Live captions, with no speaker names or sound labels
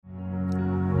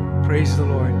Praise the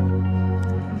Lord.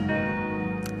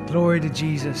 Glory to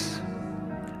Jesus.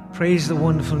 Praise the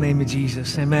wonderful name of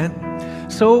Jesus. Amen.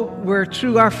 So we're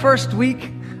through our first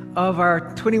week of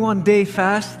our 21-day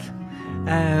fast.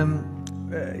 And,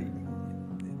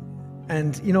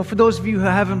 you know, for those of you who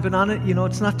haven't been on it, you know,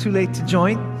 it's not too late to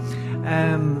join.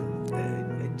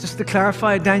 Just to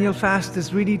clarify, Daniel fast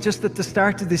is really just at the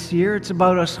start of this year. It's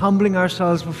about us humbling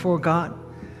ourselves before God.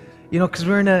 You know, because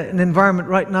we're in an environment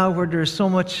right now where there's so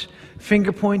much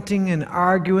finger pointing and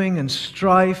arguing and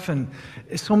strife and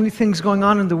so many things going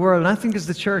on in the world. And I think as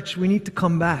the church, we need to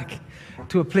come back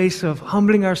to a place of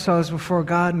humbling ourselves before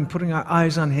God and putting our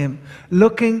eyes on Him,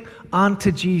 looking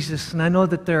onto Jesus. And I know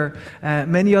that there are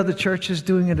many other churches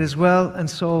doing it as well. And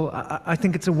so I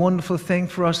think it's a wonderful thing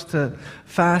for us to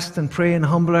fast and pray and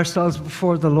humble ourselves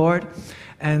before the Lord.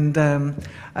 And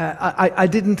I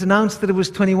didn't announce that it was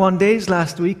 21 days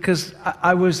last week because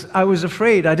I was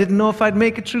afraid. I didn't know if I'd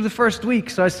make it through the first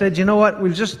week. So I said, you know what,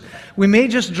 we may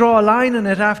just draw a line in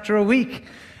it after a week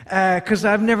because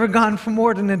I've never gone for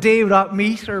more than a day without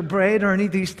meat or bread or any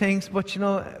of these things. But, you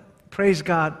know, praise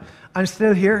God. I'm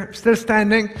still here, I'm still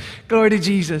standing. Glory to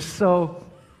Jesus. So,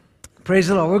 praise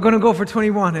the Lord. We're going to go for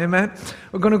 21, amen?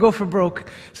 We're going to go for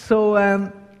broke.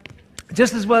 So,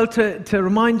 just as well to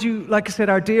remind you, like I said,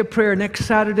 our day of prayer next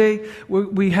Saturday,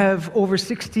 we have over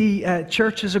 60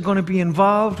 churches are going to be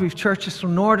involved. We have churches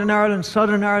from Northern Ireland,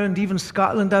 Southern Ireland, even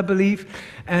Scotland, I believe.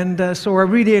 And so we're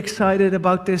really excited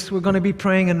about this. We're going to be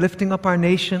praying and lifting up our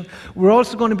nation. We're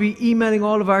also going to be emailing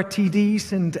all of our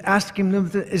TDs and asking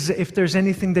them if there's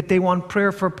anything that they want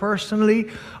prayer for personally,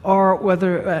 or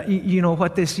whether, you know,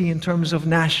 what they see in terms of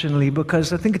nationally.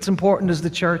 Because I think it's important as the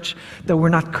church that we're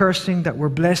not cursing, that we're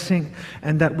blessing,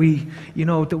 and that we, you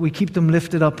know, that we keep them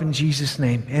lifted up in Jesus'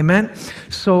 name. Amen?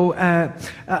 So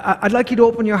I'd like you to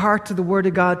open your heart to the Word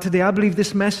of God today. I believe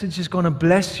this message is going to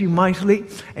bless you mightily.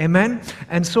 Amen?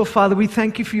 And so, Father, we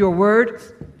thank you for your Word.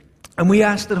 And we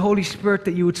ask that, Holy Spirit,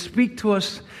 that you would speak to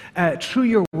us through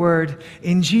your Word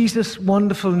in Jesus'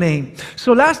 wonderful name.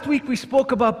 So last week we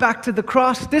spoke about back to the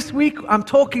cross. This week I'm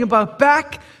talking about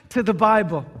back to the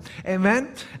Bible.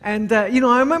 Amen. And you know,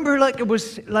 I remember like it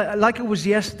was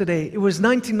yesterday. It was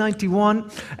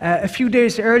 1991. A few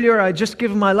days earlier, I just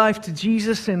given my life to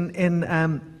Jesus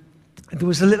there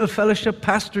was a little fellowship,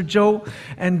 Pastor Joe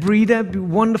and Breda,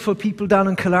 wonderful people down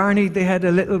in Killarney. They had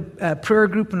a little prayer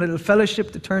group and a little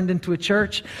fellowship that turned into a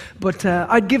church. But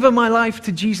I'd given my life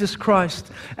to Jesus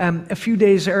Christ a few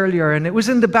days earlier, and it was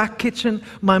in the back kitchen.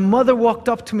 My mother walked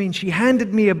up to me and she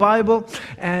handed me a Bible.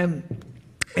 In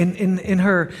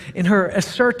her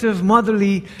assertive,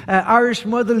 motherly, Irish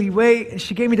motherly way,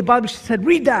 she gave me the Bible. She said,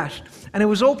 "Read that." And it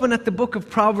was open at the book of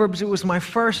Proverbs. It was my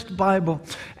first Bible.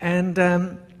 And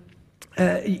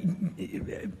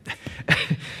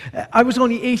I was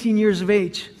only 18 years of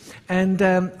age. And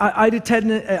I'd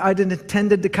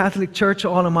attended the Catholic Church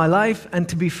all of my life. And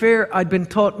to be fair, I'd been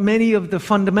taught many of the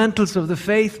fundamentals of the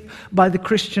faith by the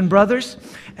Christian brothers.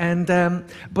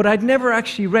 But I'd never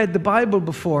actually read the Bible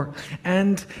before.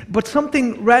 But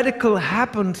something radical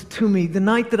happened to me the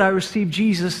night that I received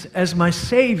Jesus as my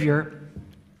Savior.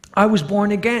 I was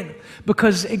born again.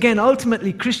 Because, again,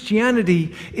 ultimately,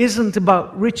 Christianity isn't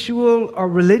about ritual or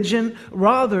religion.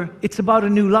 Rather, it's about a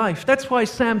new life. That's why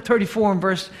Psalm 34 and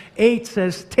verse 8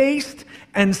 says, "Taste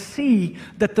and see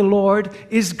that the Lord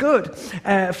is good."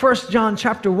 1 John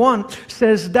chapter 1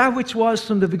 says, "That which was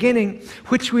from the beginning,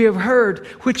 which we have heard,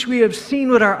 which we have seen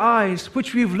with our eyes,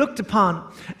 which we have looked upon,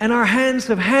 and our hands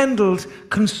have handled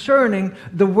concerning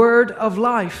the word of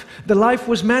life. The life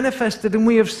was manifested, and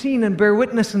we have seen and bear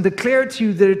witness and declare to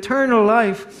you the eternal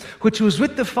life, which was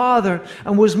with the Father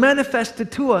and was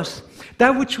manifested to us.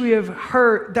 That which we have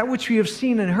heard, that which we have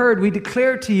seen and heard, we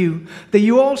declare to you, that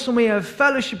you also may have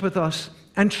fellowship with us.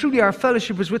 And truly our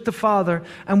fellowship is with the Father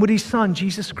and with His Son,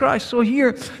 Jesus Christ." So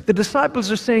here, the disciples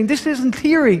are saying, this isn't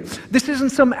theory. This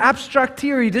isn't some abstract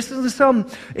theory. This isn't some,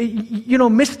 you know,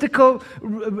 mystical,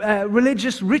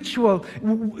 religious ritual.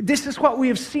 This is what we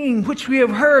have seen, which we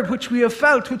have heard, which we have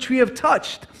felt, which we have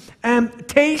touched.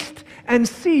 Taste and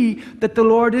see that the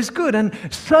Lord is good. And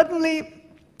suddenly,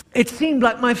 it seemed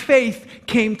like my faith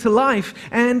came to life.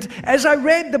 And as I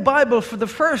read the Bible for the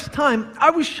first time, I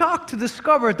was shocked to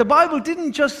discover the Bible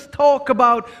didn't just talk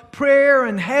about prayer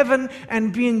and heaven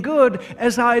and being good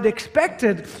as I'd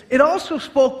expected. It also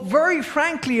spoke very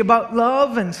frankly about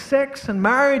love and sex and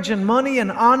marriage and money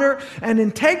and honor and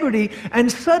integrity.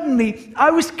 And suddenly,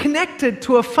 I was connected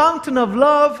to a fountain of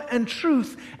love and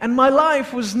truth, and my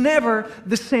life was never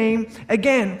the same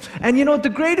again. And you know, the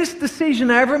greatest decision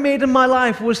I ever made in my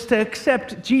life was to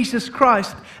accept Jesus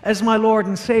Christ as my Lord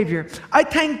and Savior. I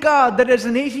thank God that as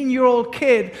an 18-year-old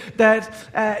kid that,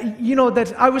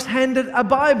 that I was handed a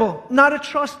Bible, not a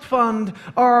trust fund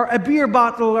or a beer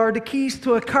bottle or the keys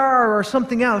to a car or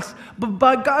something else. But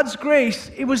by God's grace,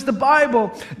 it was the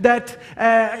Bible that,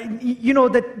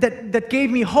 that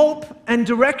gave me hope and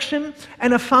direction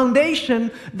and a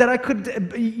foundation that I could,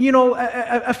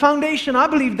 a foundation I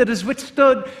believe that has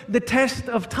withstood the test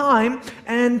of time.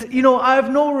 And, I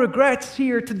have no regrets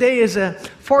here today as a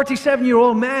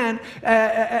 47-year-old man,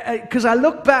 because I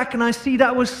look back and I see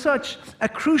that was such a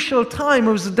crucial time.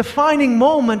 It was a defining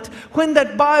moment when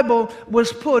that Bible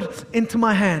was put into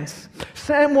my hands.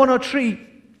 Psalm 103,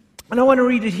 and I want to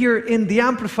read it here in the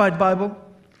Amplified Bible.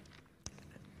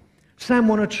 Psalm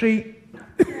 103,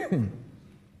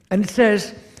 and it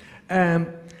says,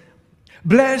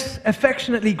 bless,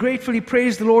 affectionately, gratefully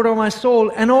praise the Lord, O my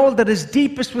soul, and all that is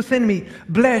deepest within me.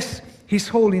 Bless His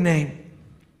holy name.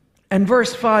 And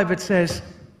verse 5, it says,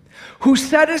 who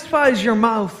satisfies your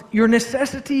mouth, your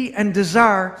necessity and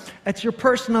desire at your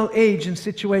personal age and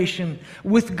situation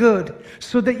with good,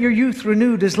 so that your youth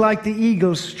renewed is like the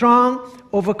eagles, strong,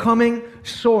 overcoming,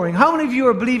 soaring. How many of you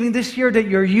are believing this year that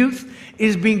your youth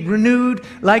is being renewed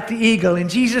like the eagle? In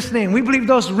Jesus' name, we believe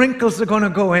those wrinkles are going to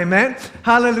go, amen?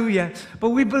 Hallelujah. But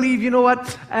we believe,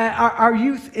 our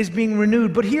youth is being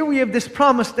renewed. But here we have this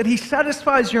promise that He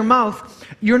satisfies your mouth,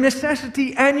 your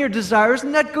necessity and your desires.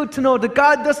 Isn't that good to know that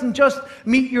God doesn't just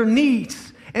meet your needs?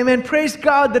 Amen. Praise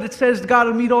God that it says God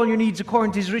will meet all your needs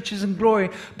according to His riches and glory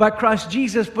by Christ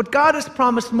Jesus. But God has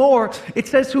promised more. It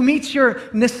says who meets your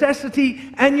necessity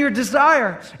and your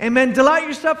desire. Amen. Delight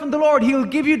yourself in the Lord. He will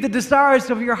give you the desires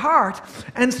of your heart.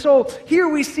 And so here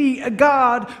we see a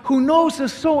God who knows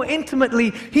us so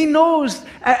intimately. He knows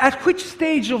at which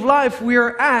stage of life we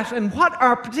are at and what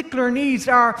our particular needs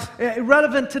are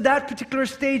relevant to that particular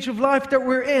stage of life that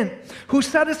we're in. Who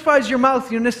satisfies your mouth,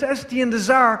 your necessity and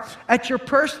desire at your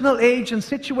personal age and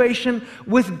situation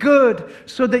with good,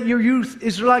 so that your youth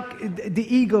is like the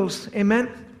eagles.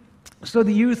 Amen. So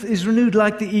the youth is renewed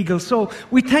like the eagle. So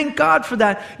we thank God for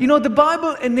that. The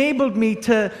Bible enabled me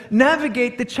to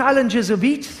navigate the challenges of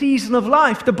each season of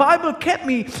life. The Bible kept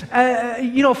me,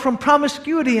 from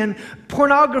promiscuity and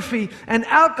pornography and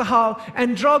alcohol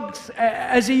and drugs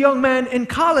as a young man in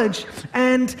college.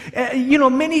 And,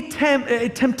 many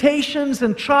temptations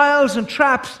and trials and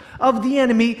traps of the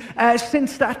enemy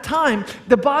since that time.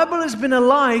 The Bible has been a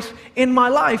light in my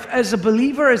life as a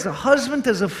believer, as a husband,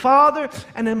 as a father,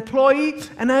 an employee,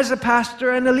 and as a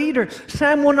pastor and a leader.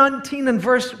 Psalm 119 and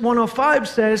verse 105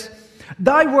 says,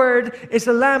 thy word is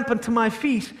a lamp unto my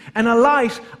feet and a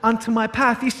light unto my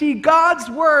path. You see, God's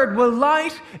word will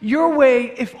light your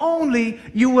way if only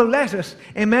you will let it.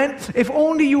 Amen? If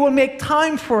only you will make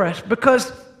time for it.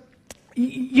 Because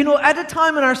at a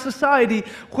time in our society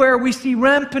where we see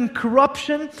rampant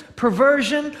corruption,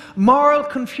 perversion, moral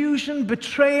confusion,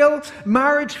 betrayal,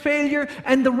 marriage failure,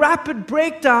 and the rapid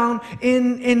breakdown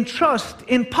in trust,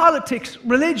 in politics,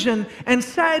 religion, and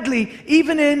sadly,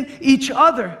 even in each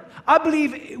other, I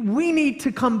believe we need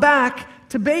to come back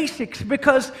to basics,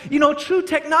 because through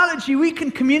technology we can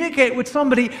communicate with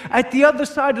somebody at the other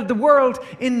side of the world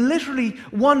in literally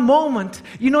one moment.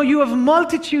 You have a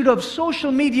multitude of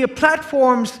social media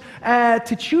platforms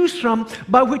to choose from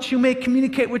by which you may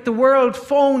communicate with the world,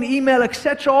 phone, email,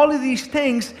 etc., all of these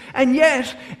things. And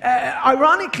yet,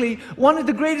 ironically, one of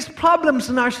the greatest problems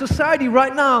in our society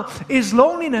right now is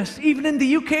loneliness. Even in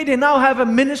the UK, they now have a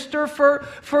minister for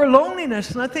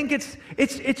loneliness, and I think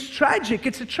it's tragic.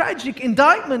 It's a tragic indictment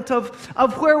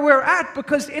of where we're at,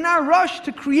 because in our rush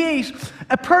to create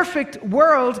a perfect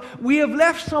world, we have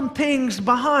left some things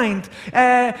behind.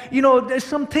 There's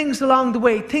some things along the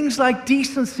way, things like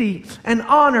decency and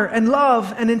honor and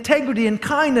love and integrity and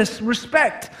kindness,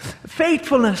 respect,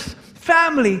 faithfulness,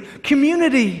 family,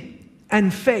 community,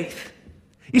 and faith.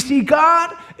 You see,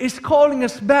 God is calling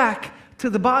us back to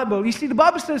the Bible. You see, the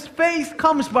Bible says faith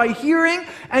comes by hearing,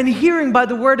 and hearing by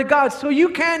the Word of God. So you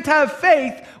can't have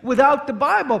faith without the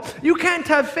Bible. You can't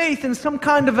have faith in some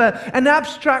kind of an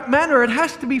abstract manner. It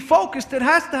has to be focused. It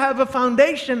has to have a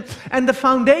foundation. And the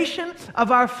foundation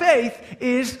of our faith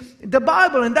is the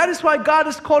Bible. And that is why God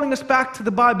is calling us back to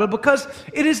the Bible, because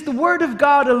it is the Word of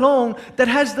God alone that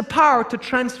has the power to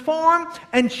transform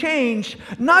and change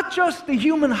not just the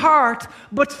human heart,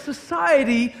 but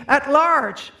society at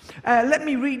large. Let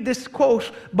me read this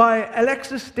quote by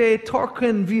Alexis de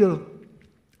Tocqueville.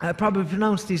 I probably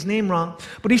pronounced his name wrong,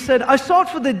 but he said, I sought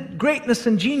for the greatness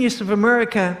and genius of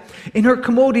America in her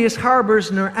commodious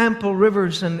harbors and her ample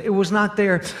rivers, and it was not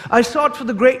there. I sought for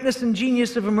the greatness and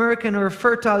genius of America in her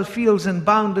fertile fields and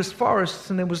boundless forests,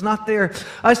 and it was not there.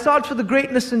 I sought for the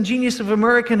greatness and genius of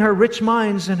America in her rich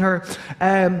mines and her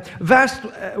vast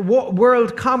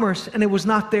world commerce, and it was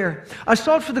not there. I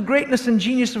sought for the greatness and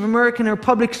genius of America in her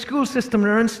public school system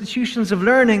and her institutions of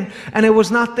learning, and it was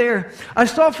not there. I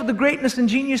sought for the greatness and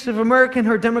genius of America in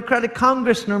her democratic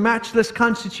Congress and her matchless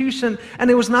Constitution, and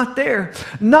it was not there.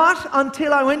 Not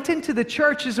until I went into the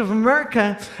churches of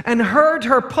America and heard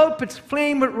her pulpits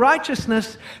flame with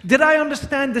righteousness did I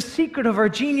understand the secret of her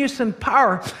genius and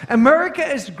power. America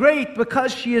is great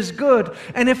because she is good,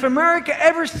 and if America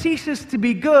ever ceases to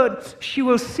be good, she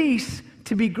will cease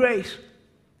to be great.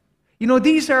 You know,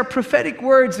 these are prophetic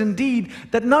words indeed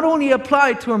that not only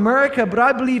apply to America, but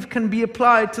I believe can be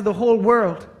applied to the whole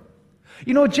world.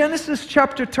 You know, Genesis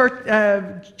chapter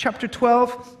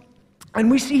 12, and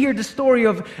we see here the story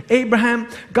of Abraham.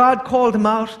 God called him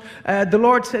out. The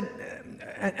Lord said,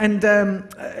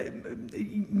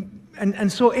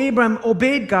 and so Abram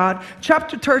obeyed God.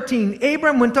 Chapter 13,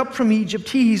 Abram went up from Egypt,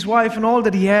 he, his wife, and all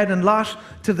that he had, and Lot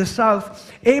to the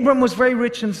south. Abram was very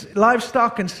rich in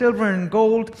livestock and silver and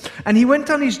gold, and he went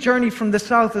on his journey from the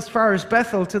south as far as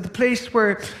Bethel, to the place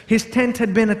where his tent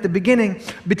had been at the beginning,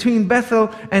 between Bethel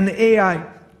and Ai.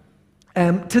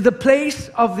 To the place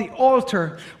of the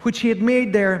altar which he had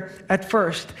made there at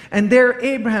first. And there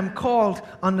Abraham called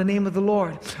on the name of the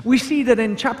Lord. We see that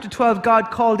in chapter 12,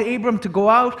 God called Abram to go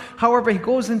out. However, he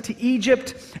goes into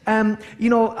Egypt.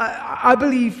 I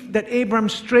believe that Abram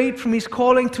strayed from his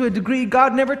calling to a degree.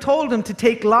 God never told him to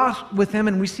take Lot with him,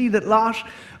 and we see that Lot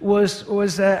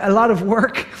was a lot of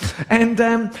work.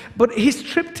 But his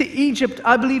trip to Egypt,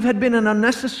 I believe, had been an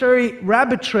unnecessary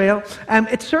rabbit trail.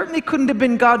 It certainly couldn't have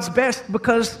been God's best,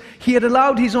 because he had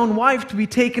allowed his own wife to be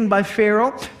taken by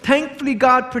Pharaoh. Thankfully,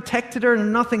 God protected her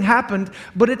and nothing happened.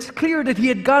 But it's clear that he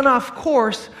had gone off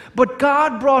course, but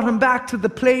God brought him back to the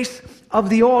place of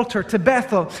the altar, to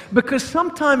Bethel, because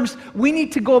sometimes we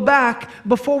need to go back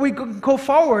before we go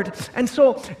forward. And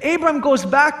so Abram goes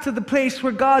back to the place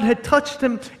where God had touched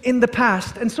him in the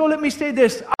past. And so let me say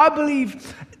this, I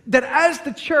believe that as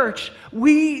the church,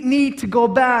 we need to go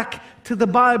back to the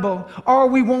Bible, or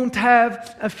we won't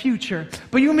have a future.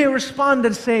 But you may respond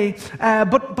and say,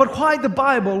 but why the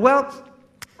Bible? Well,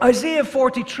 Isaiah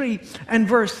 43 and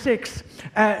verse 6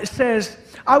 says,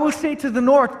 I will say to the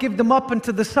north, give them up, and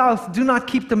to the south, do not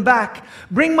keep them back.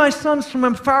 Bring my sons from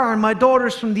afar and my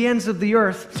daughters from the ends of the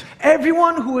earth.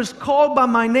 Everyone who is called by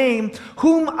my name,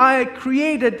 whom I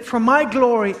created for my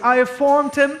glory, I have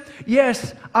formed him.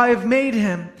 Yes, I have made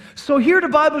him. So here the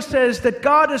Bible says that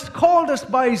God has called us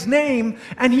by his name,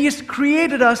 and he has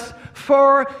created us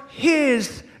for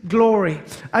his glory.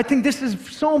 I think this is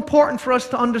so important for us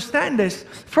to understand this.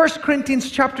 1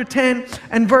 Corinthians chapter 10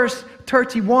 and verse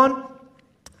 31.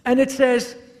 And it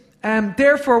says,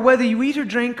 therefore, whether you eat or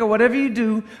drink or whatever you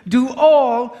do, do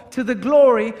all to the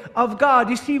glory of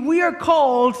God. You see, we are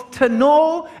called to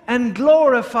know and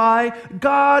glorify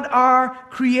God, our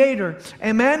Creator.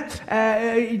 Amen?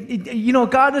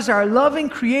 God is our loving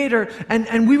Creator,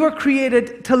 and we were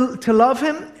created to love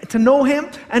him, to know him,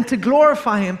 and to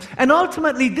glorify him. And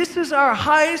ultimately, this is our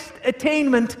highest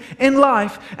attainment in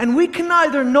life. And we can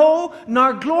neither know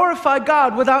nor glorify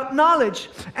God without knowledge.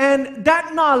 And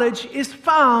that knowledge is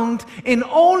found in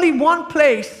only one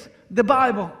place, the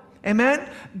Bible. Amen?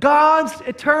 God's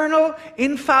eternal,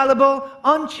 infallible,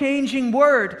 unchanging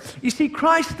Word. You see,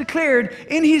 Christ declared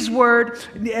in his Word,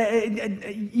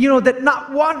 that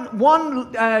not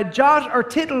one jot or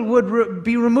tittle would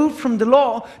be removed from the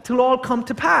law till all come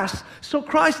to pass. So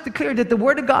Christ declared that the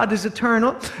Word of God is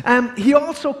eternal. He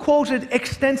also quoted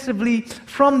extensively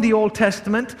from the Old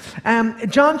Testament.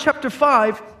 John chapter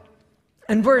 5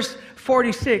 and verse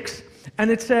 46, and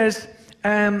it says,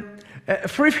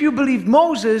 for if you believed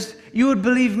Moses, you would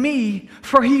believe me,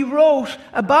 for he wrote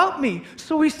about me.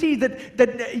 So we see that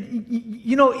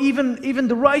even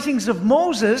the writings of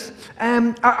Moses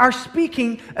are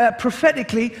speaking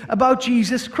prophetically about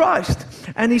Jesus Christ.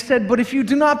 And he said, but if you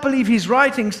do not believe his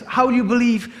writings, how do you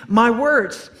believe my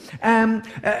words?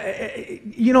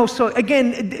 So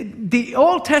again, the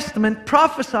Old Testament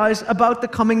prophesies about the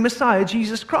coming Messiah,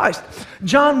 Jesus Christ.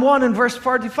 John 1 and verse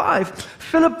 45,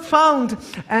 Philip found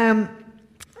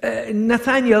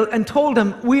Nathanael and told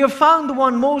him, "We have found the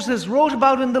one Moses wrote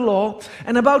about in the law,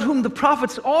 and about whom the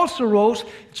prophets also wrote,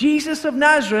 Jesus of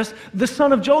Nazareth, the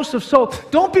son of Joseph." So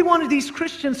don't be one of these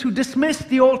Christians who dismiss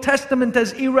the Old Testament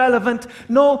as irrelevant.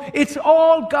 No, it's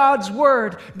all God's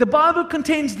Word. The Bible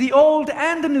contains the Old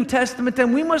and the New Testament,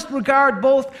 and we must regard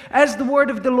both as the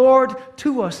Word of the Lord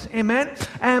to us. Amen.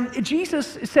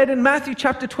 Jesus said in Matthew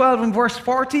chapter 12 and verse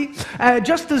 40,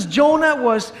 just as Jonah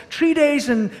was 3 days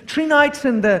and 3 nights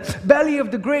in the belly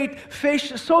of the great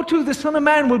fish, so too the Son of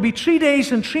Man will be 3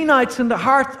 days and 3 nights in the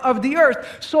heart of the earth.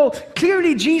 So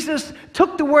clearly Jesus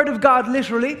took the Word of God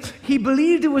literally. He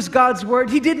believed it was God's Word.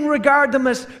 He didn't regard them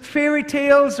as fairy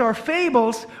tales or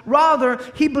fables. Rather,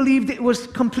 he believed it was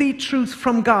complete truth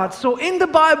from God. So in the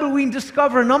Bible we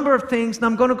discover a number of things, and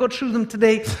I'm going to go through them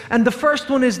today. And the first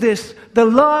one is this: the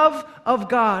love of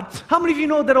God. How many of you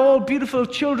know that old beautiful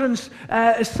children's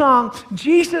song,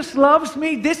 "Jesus loves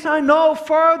me, this I know,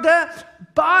 for the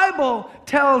Bible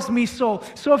tells me so"?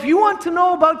 So if you want to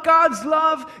know about God's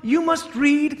love, you must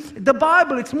read the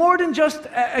Bible. It's more than just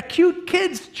a cute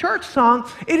kids' church song.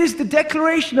 It is the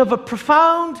declaration of a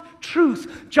profound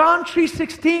truth. John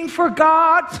 3:16, "For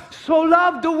God so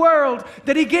loved the world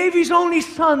that he gave his only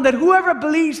Son, that whoever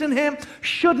believes in him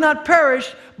should not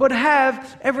perish, but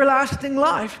have everlasting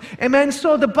life." Amen.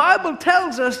 So the Bible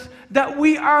tells us that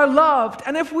we are loved.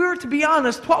 And if we were to be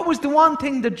honest, what was the one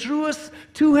thing that drew us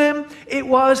to him? It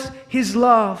was his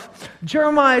love.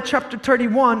 Jeremiah chapter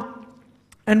 31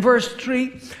 and verse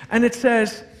 3, and it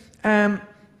says,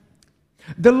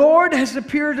 "The Lord has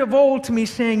appeared of old to me,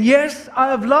 saying, yes, I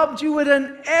have loved you with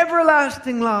an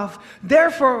everlasting love.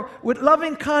 Therefore, with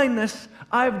loving kindness,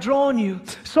 I have drawn you."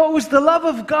 So it was the love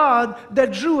of God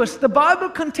that drew us. The Bible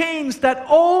contains that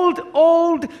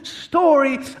old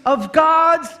story of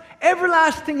God's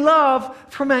everlasting love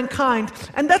for mankind.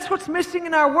 And that's what's missing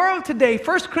in our world today.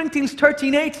 1 Corinthians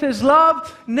 13:8 says,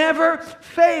 "Love never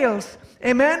fails."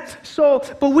 Amen? So,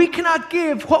 but we cannot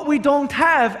give what we don't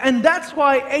have. And that's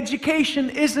why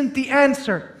education isn't the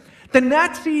answer. The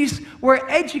Nazis were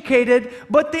educated,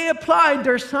 but they applied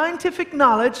their scientific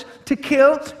knowledge to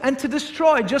kill and to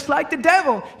destroy. Just like the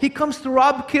devil. He comes to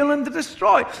rob, kill, and to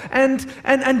destroy. And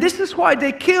this is why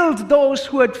they killed those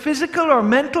who had physical or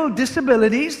mental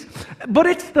disabilities. But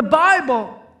it's the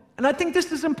Bible. And I think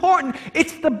this is important.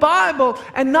 It's the Bible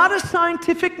and not a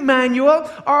scientific manual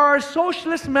or a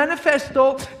socialist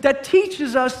manifesto that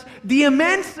teaches us the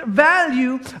immense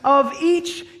value of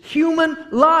each human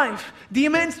life, the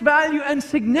immense value and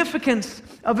significance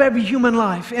of every human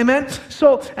life. Amen?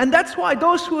 So, and that's why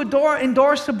those who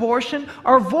endorse abortion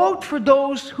or vote for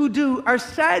those who do are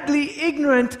sadly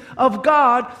ignorant of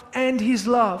God and his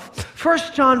love.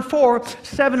 1 John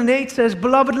 4:7-8 says,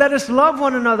 "Beloved, let us love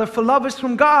one another, for love is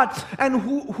from God. And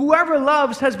whoever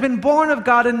loves has been born of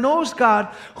God and knows God.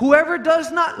 Whoever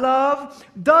does not love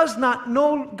does not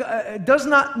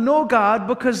know God,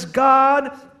 because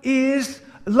God is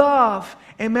love."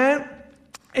 Amen?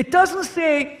 It doesn't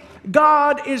say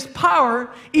God is power,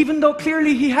 even though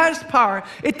clearly he has power.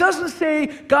 It doesn't say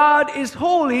God is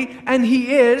holy, and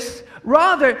he is.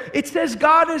 Rather, it says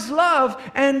God is love,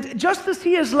 and just as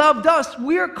he has loved us,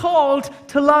 we are called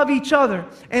to love each other.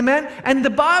 Amen? And the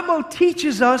Bible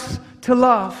teaches us to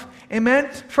love. Amen?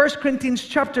 1 Corinthians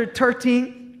chapter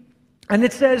 13. And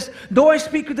it says, "Though I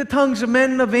speak with the tongues of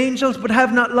men and of angels, but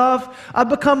have not love, I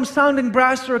become sounding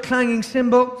brass or a clanging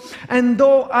cymbal. And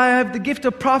though I have the gift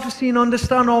of prophecy and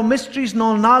understand all mysteries and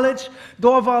all knowledge,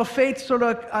 though of all faith so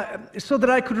that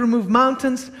I could remove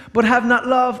mountains, but have not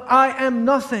love, I am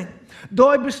nothing. Though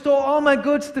I bestow all my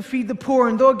goods to feed the poor,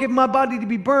 and though I give my body to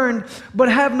be burned, but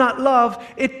have not love,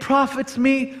 it profits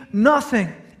me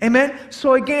nothing." Amen?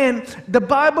 So again, the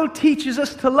Bible teaches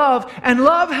us to love, and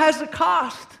love has a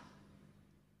cost.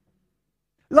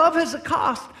 Love has a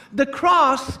cost. The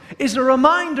cross is a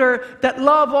reminder that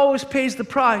love always pays the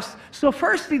price. So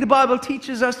firstly, the Bible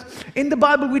teaches us, in the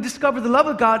Bible we discover the love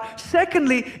of God.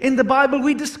 Secondly, in the Bible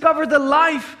we discover the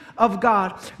life of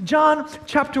God. John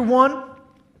chapter 1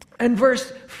 and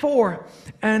verse 4.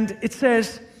 And it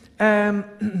says,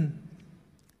 "In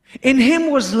him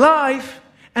was life,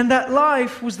 and that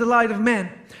life was the light of men.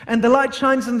 And the light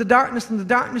shines in the darkness, and the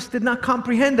darkness did not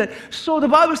comprehend it." So the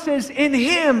Bible says, in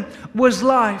him was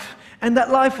life, and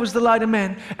that life was the light of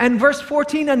men. And verse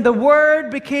 14, "And the Word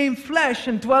became flesh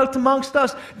and dwelt amongst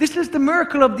us." This is the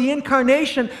miracle of the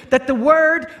incarnation, that the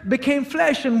Word became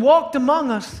flesh and walked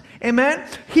among us. Amen.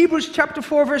 Hebrews chapter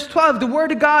 4 verse 12. The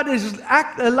word of God is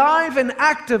alive and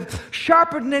active,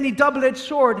 sharper than any double-edged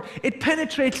sword. It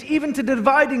penetrates even to the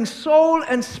dividing soul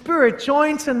and spirit,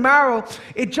 joints and marrow.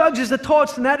 It judges the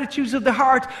thoughts and attitudes of the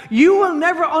heart. You will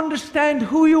never understand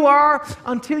who you are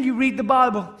until you read the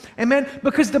Bible. Amen.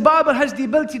 Because the Bible has the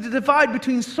ability to divide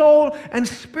between soul and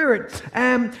spirit.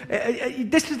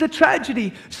 This is the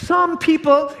tragedy. Some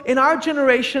people in our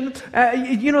generation,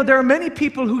 there are many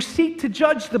people who seek to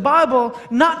judge the Bible,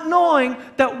 not knowing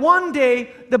that one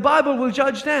day the Bible will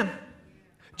judge them.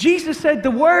 Jesus said,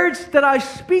 the words that I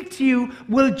speak to you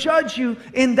will judge you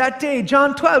in that day.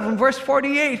 John 12 and verse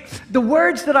 48. The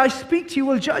words that I speak to you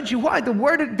will judge you. Why? The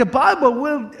Bible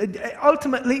will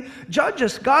ultimately judge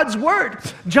us. God's word.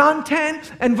 John 10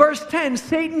 and verse 10.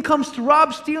 Satan comes to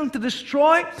rob, steal, and to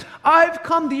destroy. I've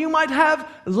come that you might have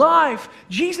life.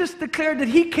 Jesus declared that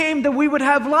he came that we would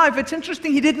have life. It's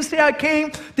interesting, he didn't say I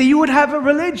came that you would have a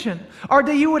religion, or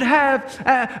that you would have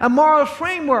a moral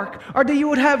framework, or that you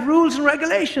would have rules and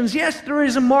regulations. Yes, there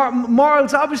is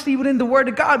morals obviously within the Word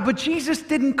of God, but Jesus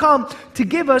didn't come to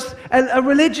give us a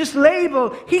religious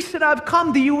label. He said, I've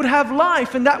come that you would have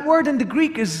life. And that word in the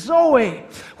Greek is zoe,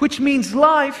 which means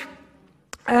life.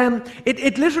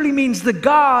 It literally means the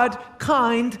God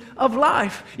kind of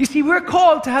life. You see, we're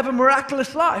called to have a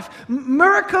miraculous life.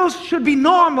 Miracles should be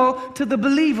normal to the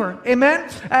believer. Amen?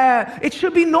 It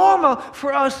should be normal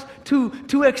for us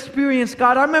to experience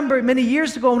God. I remember many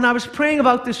years ago when I was praying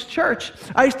about this church,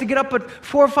 I used to get up at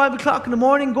 4 or 5 o'clock in the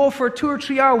morning, go for a 2 or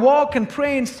 3 hour walk and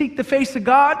pray and seek the face of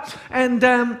God. And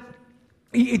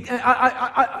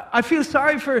I feel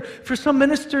sorry for some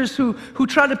ministers who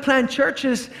try to plant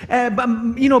churches,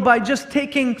 by just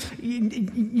taking,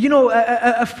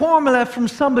 a formula from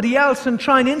somebody else and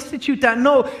try and institute that.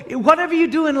 No, whatever you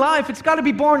do in life, it's got to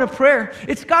be born of prayer.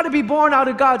 It's got to be born out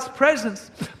of God's presence.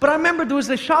 But I remember there was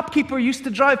a shopkeeper who used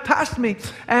to drive past me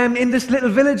in this little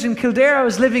village in Kildare I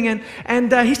was living in,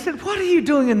 and he said, what are you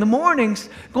doing in the mornings,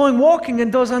 going walking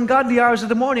in those ungodly hours of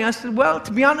the morning? I said, well,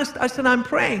 to be honest, I said, I'm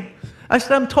praying. I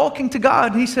said, I'm talking to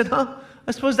God. And he said, I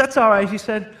suppose that's all right. He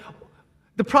said,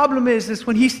 the problem is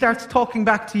when he starts talking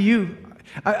back to you.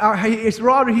 It's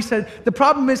rather, he said, the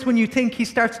problem is when you think he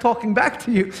starts talking back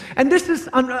to you. And this is,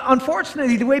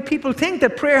 unfortunately, the way people think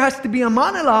that prayer has to be a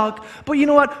monologue. But you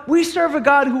know what? We serve a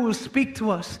God who will speak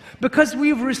to us because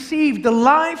we've received the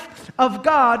life of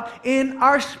God in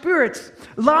our spirits.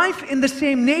 Life in the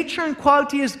same nature and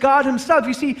quality as God himself.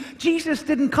 You see, Jesus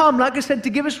didn't come, like I said, to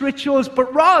give us rituals,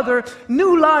 but rather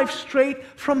new life straight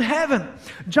from heaven.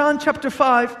 John chapter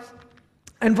 5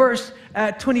 and verse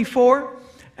 24.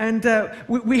 And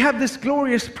we have this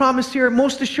glorious promise here.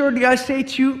 Most assuredly I say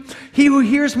to you, he who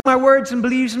hears my words and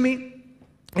believes in me,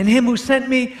 and him who sent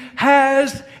me,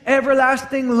 has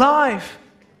everlasting life,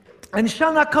 and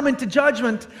shall not come into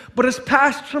judgment, but has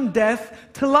passed from death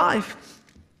to life.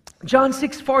 John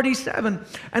 6:47,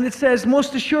 and it says,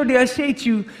 most assuredly I say to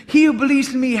you, he who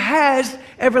believes in me has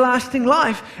everlasting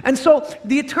life. And so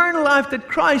the eternal life that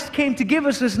Christ came to give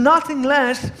us is nothing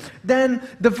less than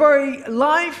the very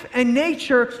life and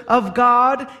nature of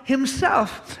God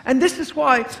himself. And this is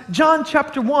why John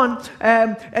chapter 1,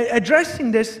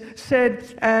 addressing this,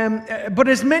 said, but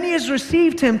as many as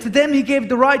received him, to them he gave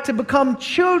the right to become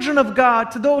children of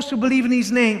God, to those who believe in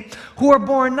his name, who are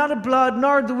born not of blood,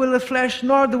 nor the will of flesh,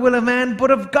 nor the will of man,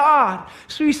 but of God.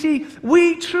 So you see,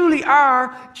 we truly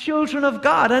are children of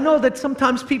God. I know that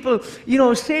sometimes people,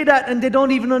 say that and they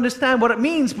don't even understand what it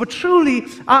means, but truly,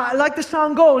 like the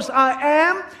song goes, I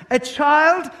am a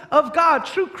child of God.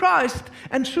 Through Christ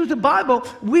and through the Bible,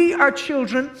 we are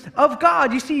children of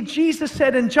God. You see, Jesus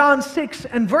said in John 6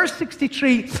 and verse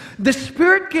 63, the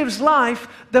Spirit gives life,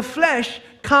 the flesh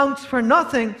counts for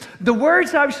nothing. The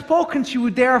words I've spoken to you,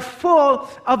 they are full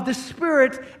of the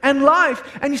Spirit and life.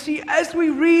 And you see, as we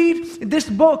read this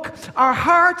book, our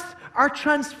hearts are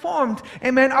transformed.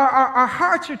 Amen. Our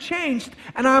hearts are changed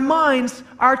and our minds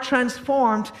are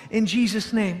transformed in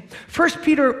Jesus' name. 1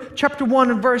 Peter chapter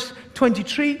 1 and verse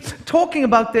 23, talking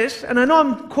about this, and I know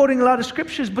I'm quoting a lot of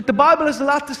scriptures, but the Bible has a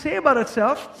lot to say about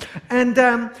itself. And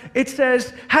it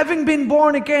says, having been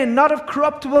born again, not of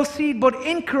corruptible seed, but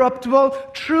incorruptible,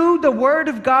 through the word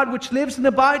of God which lives and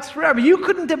abides forever. You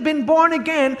couldn't have been born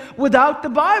again without the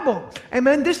Bible.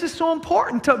 Amen. This is so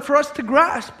important for us to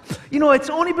grasp. It's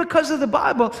only because of the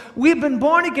Bible we've been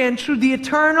born again through the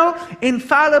eternal,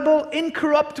 infallible,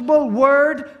 incorruptible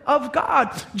word of God.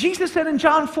 Jesus said in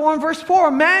John 4 and verse 4,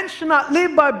 man shall not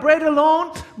live by bread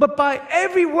alone, but by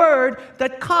every word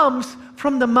that comes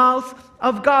from the mouth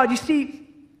of God. You see,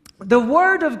 the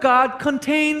word of God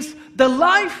contains the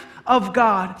life of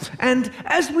God. And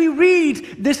as we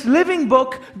read this living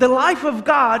book, the life of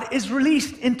God is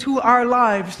released into our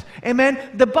lives. Amen.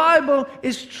 The Bible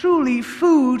is truly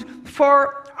food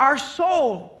for our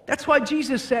soul. That's why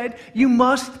Jesus said, you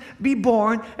must be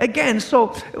born again. So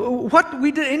what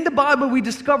we did in the Bible, we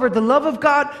discovered the love of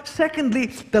God. Secondly,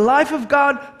 the life of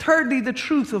God. Thirdly, the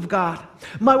truth of God.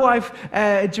 My wife,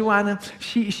 Joanna,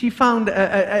 she found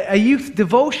a youth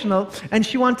devotional, and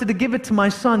she wanted to give it to my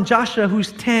son, Joshua,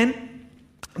 who's 10,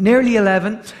 nearly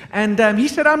 11. And he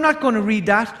said, I'm not going to read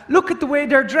that. Look at the way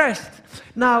they're dressed.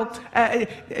 Now,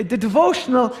 the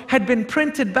devotional had been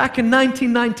printed back in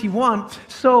 1991,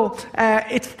 so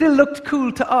it still looked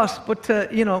cool to us, but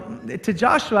to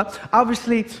Joshua,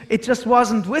 obviously, it just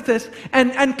wasn't with us.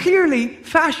 And clearly,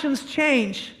 fashions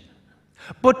change,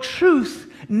 but truth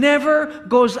never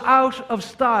goes out of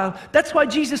style. That's why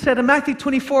Jesus said in Matthew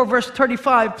 24, verse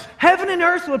 35, heaven and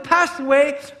earth will pass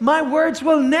away, my words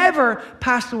will never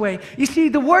pass away. You see,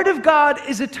 the Word of God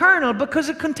is eternal because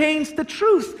it contains the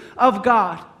truth of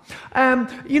God.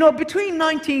 Between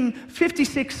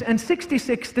 1956 and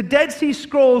 66, the Dead Sea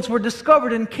Scrolls were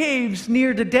discovered in caves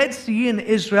near the Dead Sea in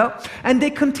Israel, and they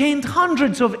contained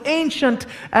hundreds of ancient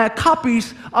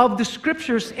copies of the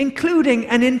Scriptures, including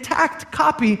an intact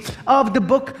copy of the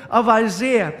book of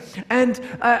Isaiah. And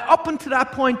up until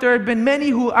that point, there had been many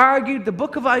who argued the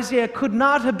book of Isaiah could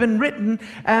not have been written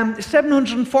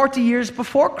 740 years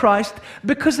before Christ,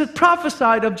 because it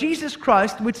prophesied of Jesus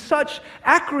Christ with such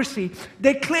accuracy.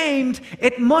 They claimed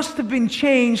it must have been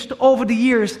changed over the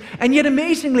years. And yet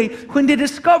amazingly, when they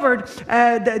discovered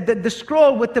the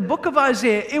scroll with the book of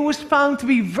Isaiah, it was found to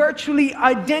be virtually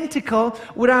identical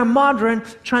with our modern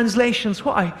translations.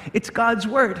 Why? It's God's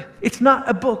Word. It's not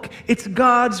a book. It's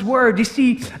God's Word. You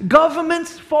see,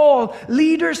 governments fall,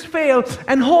 leaders fail,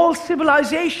 and whole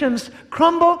civilizations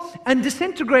crumble and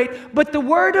disintegrate. But the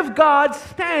Word of God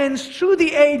stands through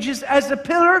the ages as a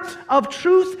pillar of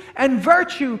truth and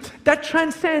virtue that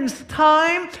transcends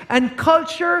time and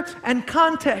culture and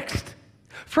context.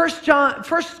 1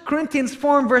 Corinthians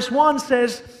 4 verse 1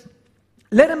 says,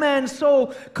 let a man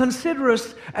so consider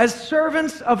us as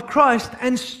servants of Christ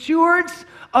and stewards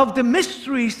of the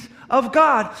mysteries of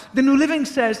God. The New Living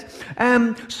says,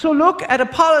 so look at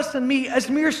Apollos and me as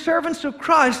mere servants of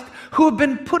Christ who have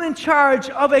been put in charge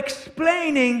of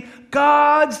explaining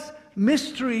God's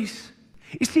mysteries.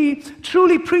 You see,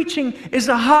 truly preaching is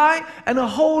a high and a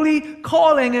holy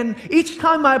calling, and each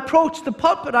time I approach the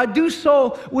pulpit, I do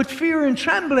so with fear and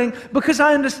trembling, because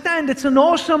I understand it's an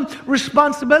awesome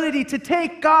responsibility to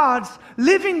take God's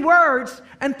living words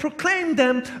and proclaim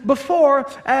them before,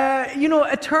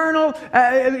 eternal,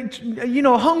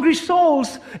 hungry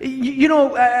souls,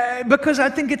 because I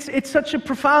think it's such a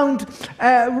profound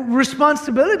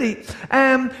responsibility.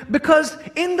 Because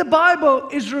in the Bible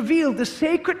is revealed the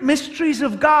sacred mysteries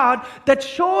of God that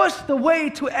show us the way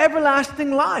to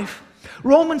everlasting life.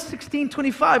 Romans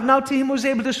 16:25, now to him who is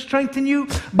able to strengthen you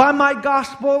by my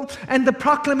gospel and the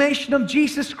proclamation of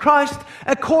Jesus Christ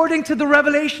according to the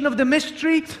revelation of the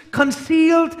mystery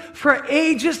concealed for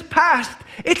ages past.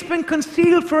 It's been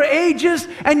concealed for ages,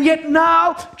 and yet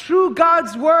now, through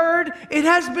God's word, it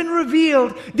has been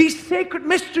revealed. These sacred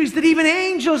mysteries that even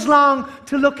angels long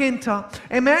to look into.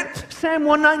 Amen? Psalm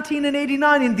 119 and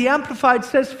 89 in the Amplified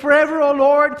says, forever, O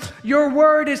Lord, your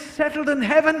word is settled in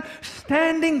heaven,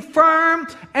 standing firm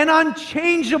and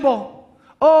unchangeable.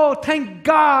 Oh, thank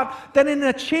God that in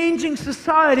a changing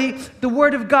society, the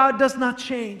Word of God does not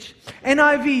change.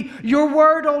 NIV, your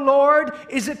Word, O Lord,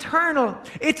 is eternal.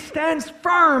 It stands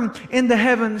firm in the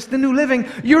heavens. The New Living,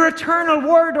 your eternal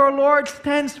Word, O Lord,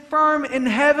 stands firm in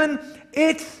heaven.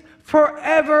 It's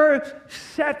forever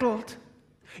settled.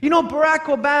 You know,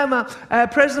 President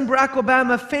Barack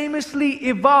Obama famously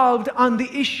evolved on the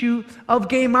issue of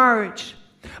gay marriage.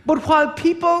 But while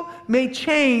people may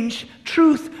change,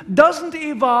 truth doesn't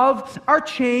evolve or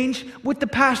change with the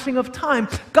passing of time.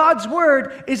 God's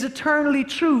word is eternally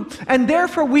true, and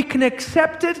therefore we can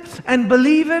accept it and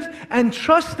believe it and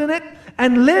trust in it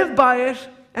and live by it,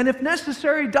 and if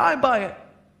necessary, die by it.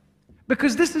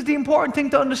 Because this is the important thing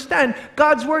to understand.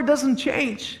 God's word doesn't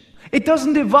change. It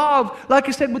doesn't evolve, like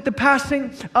I said, with the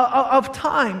passing of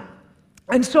time.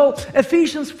 And so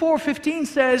Ephesians 4:15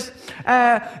 says,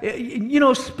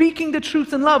 speaking the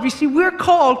truth in love. You see, we're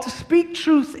called to speak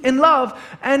truth in love.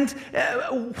 And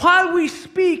while we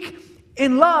speak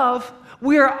in love,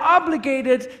 we are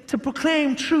obligated to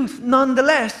proclaim truth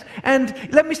nonetheless. And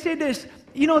let me say this.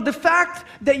 You know, the fact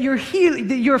that your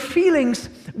feelings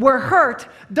were hurt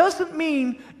doesn't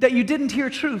mean that you didn't hear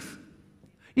truth.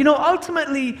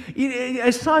 Ultimately,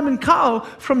 Simon Cowell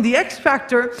from The X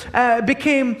Factor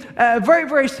became very,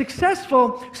 very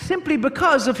successful simply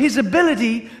because of his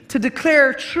ability to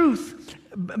declare truth.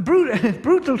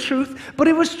 Brutal truth, but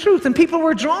it was truth, and people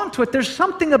were drawn to it. There's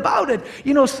something about it,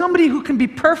 somebody who can be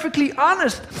perfectly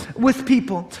honest with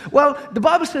people. Well, the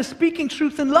Bible says, speaking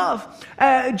truth in love.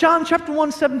 John chapter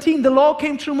 1:17, the law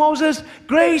came through Moses,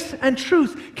 grace and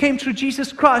truth came through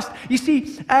Jesus Christ. You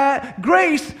see,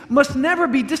 grace must never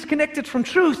be disconnected from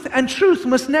truth, and truth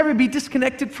must never be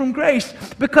disconnected from grace,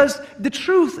 because the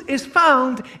truth is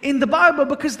found in the Bible,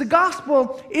 because the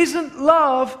gospel isn't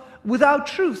love without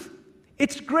truth.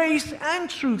 It's grace and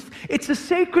truth. It's a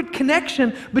sacred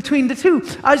connection between the two.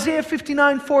 Isaiah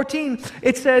 59:14,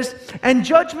 it says, and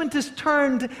judgment is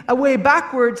turned away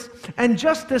backwards, and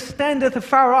justice standeth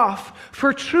afar off.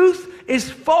 For truth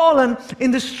is fallen in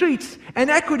the streets,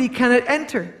 and equity cannot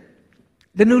enter.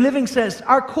 The New Living says,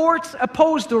 our courts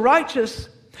oppose the righteous,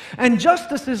 and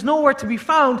justice is nowhere to be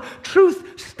found.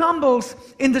 Truth stumbles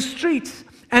in the streets,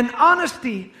 and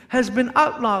honesty has been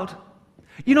outlawed.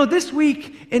 This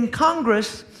week in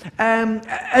Congress,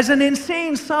 as an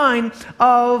insane sign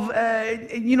of,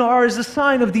 or as a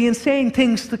sign of the insane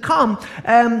things to come,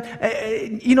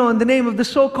 in the name of the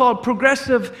so-called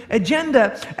progressive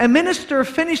agenda, a minister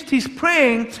finished his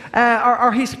praying,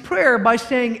 or his prayer by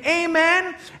saying,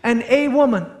 amen and a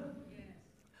woman.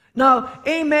 Now,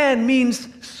 amen means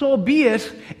so be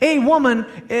it. A woman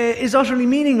is utterly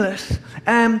meaningless.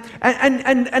 And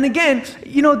again,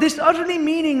 this utterly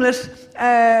meaningless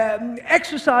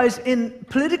exercise in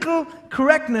political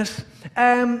correctness,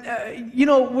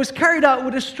 was carried out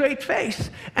with a straight face.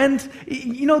 And,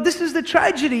 this is the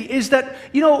tragedy, is that,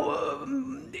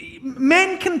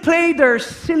 men can play their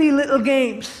silly little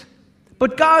games,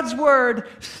 but God's word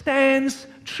stands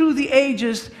through the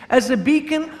ages as a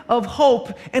beacon of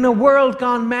hope in a world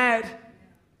gone mad.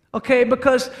 Okay,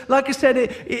 because like I said,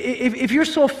 if you're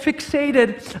so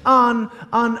fixated on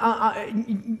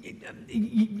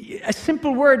a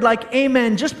simple word like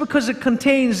amen, just because it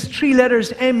contains 3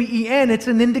 letters M-E-N, it's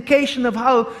an indication of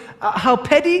how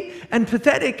petty and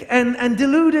pathetic and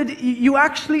deluded you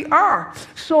actually are.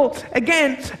 So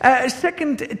again,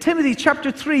 2 Timothy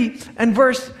chapter 3 and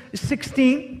verse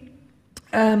 16,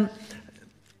 2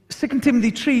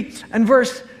 Timothy 3 and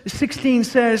verse 16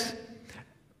 says,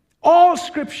 all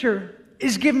Scripture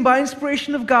is given by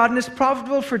inspiration of God and is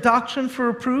profitable for doctrine, for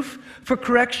reproof, for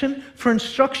correction, for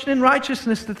instruction in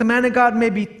righteousness, that the man of God may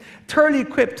be thoroughly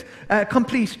equipped,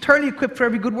 thoroughly equipped for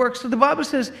every good work. So the Bible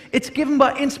says it's given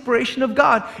by inspiration of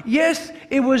God. Yes,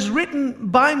 it was written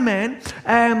by men.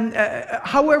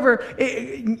 However,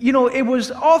 it was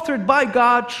authored by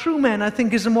God through men, I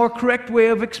think is a more correct way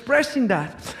of expressing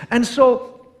that. And so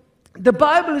the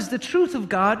Bible is the truth of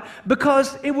God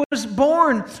because it was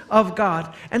born of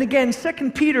God. And again,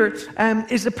 2 Peter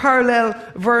is a parallel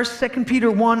verse, 2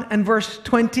 Peter 1 and verse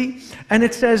 20. And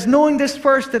it says, knowing this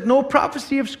first, that no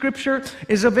prophecy of Scripture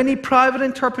is of any private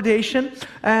interpretation.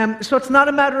 So it's not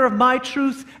a matter of my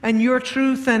truth and your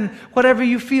truth and whatever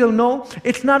you feel. No,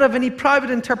 it's not of any private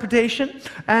interpretation.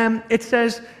 It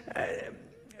says,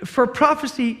 for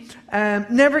prophecy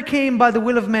never came by the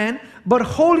will of man, but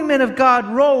holy men of God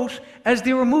wrote as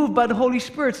they were moved by the Holy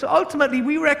Spirit. So ultimately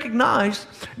we recognize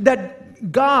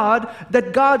that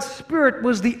God's Spirit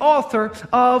was the author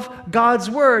of God's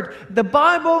Word. The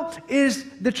Bible is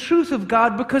the truth of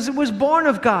God because it was born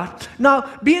of God. Now,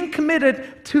 being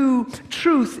committed to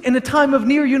truth in a time of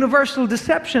near universal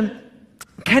deception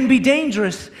can be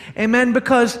dangerous, amen,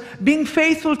 because being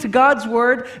faithful to God's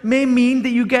word may mean that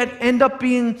you end up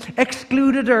being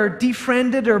excluded or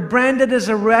defriended or branded as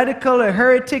a radical, a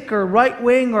heretic, or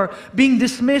right-wing, or being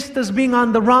dismissed as being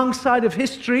on the wrong side of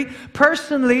history.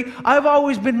 Personally, I've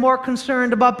always been more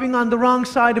concerned about being on the wrong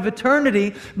side of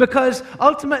eternity, because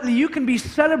ultimately you can be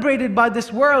celebrated by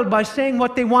this world by saying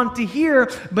what they want to hear,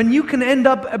 but you can end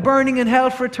up burning in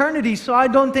hell for eternity. So I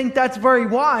don't think that's very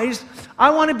wise. I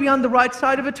want to be on the right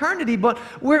side of eternity, but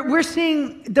we're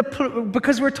seeing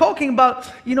because we're talking about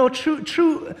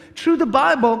through the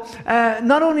Bible.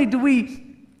 Not only do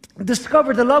we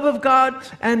discover the love of God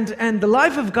and the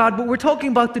life of God, but we're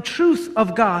talking about the truth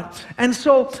of God. And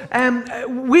so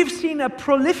we've seen a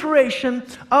proliferation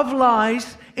of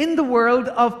lies in the world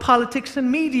of politics and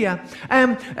media.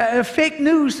 Fake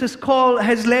news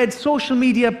has led social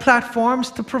media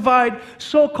platforms to provide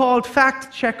so-called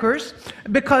fact checkers,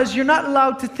 because you're not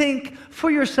allowed to think for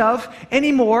yourself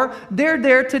anymore. They're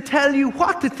there to tell you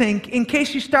what to think in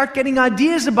case you start getting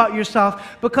ideas about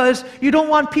yourself, because you don't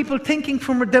want people thinking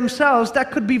for themselves.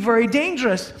 That could be very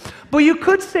dangerous. But you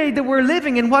could say that we're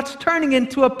living in what's turning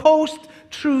into a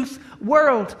post-truth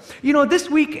world. You know, this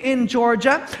week in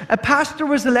Georgia, a pastor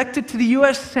was elected to the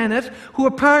U.S. Senate who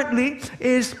apparently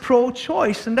is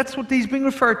pro-choice, and that's what he's being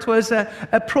referred to as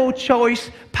a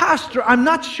pro-choice pastor. I'm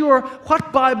not sure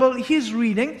what Bible he's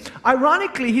reading.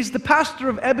 Ironically, he's the pastor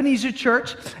of Ebenezer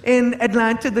Church in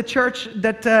Atlanta, the church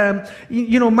that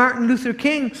Martin Luther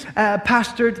King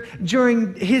pastored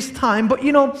during his time. But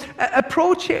you know, a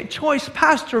pro-choice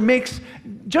pastor makes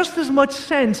just as much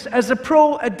sense as a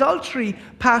pro-adultery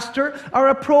pastor or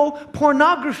a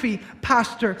pro-pornography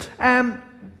pastor.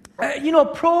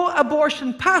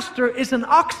 Pro-abortion pastor is an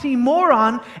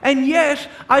oxymoron, and yet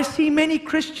I see many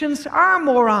Christians are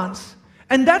morons.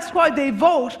 And that's why they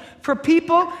vote for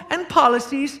people and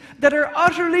policies that are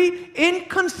utterly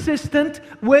inconsistent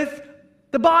with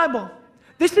the Bible.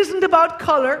 This isn't about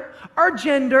color or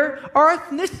gender or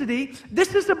ethnicity.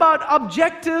 This is about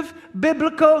objective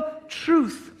biblical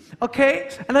truth. Okay?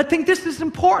 And I think this is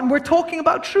important. We're talking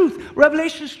about truth.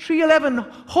 Revelations 3:11,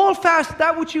 hold fast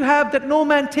that which you have, that no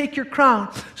man take your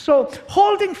crown. So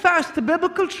holding fast to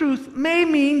biblical truth may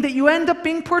mean that you end up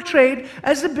being portrayed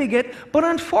as a bigot, but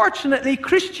unfortunately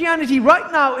Christianity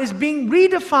right now is being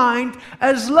redefined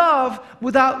as love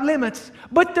without limits.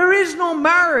 But there is no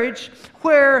marriage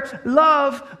where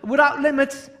love without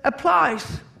limits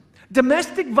applies.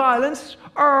 Domestic violence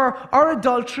or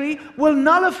adultery will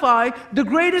nullify the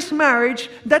greatest marriage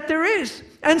that there is.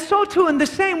 And so too, in the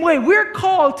same way, we're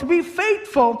called to be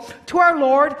faithful to our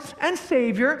Lord and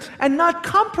Savior and not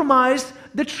compromise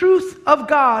the truth of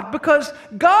God. Because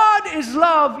God is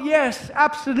love, yes,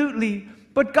 absolutely.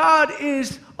 But God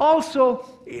is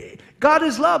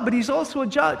love, but He's also a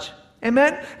judge.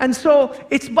 Amen? And so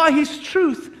it's by His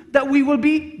truth that we will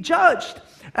be judged.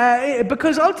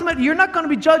 Because ultimately, you're not going to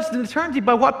be judged in eternity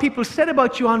by what people said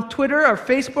about you on Twitter or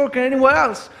Facebook or anywhere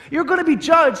else. You're going to be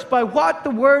judged by what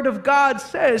the Word of God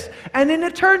says. And in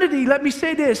eternity, let me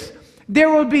say this,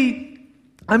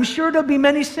 I'm sure there'll be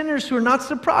many sinners who are not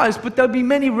surprised, but there'll be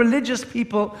many religious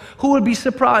people who will be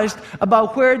surprised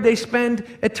about where they spend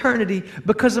eternity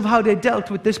because of how they dealt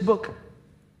with this book.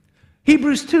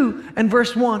 Hebrews 2 and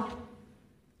verse 1.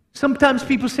 Sometimes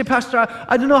people say, Pastor,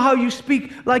 I don't know how you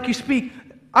speak like you speak.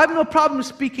 I have no problem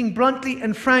speaking bluntly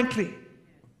and frankly,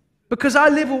 because I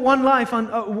live with one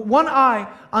eye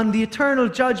on the eternal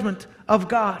judgment of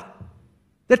God.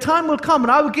 The time will come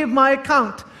and I will give my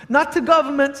account, not to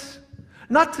governments,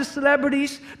 not to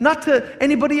celebrities, not to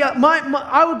anybody else.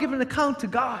 I will give an account to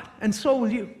God, and so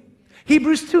will you.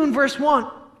 Hebrews 2 and verse 1,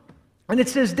 and it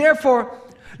says, therefore,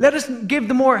 let us give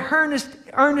the more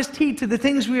earnest heed to the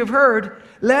things we have heard,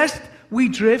 lest we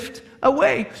drift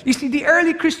away. You see, the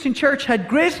early Christian church had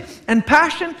grit and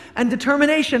passion and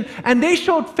determination, and they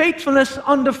showed faithfulness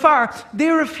under fire. They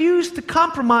refused to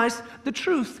compromise the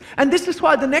truth. And this is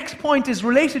why the next point is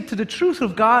related to the truth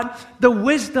of God, the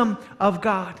wisdom of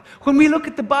God. When we look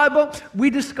at the Bible, we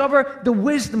discover the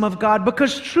wisdom of God,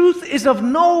 because truth is of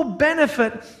no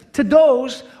benefit to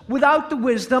those without the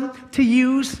wisdom to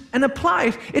use and apply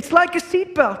it. It's like a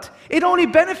seatbelt. It only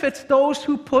benefits those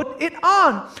who put it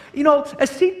on. You know, a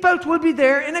seatbelt will be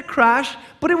there in a crash,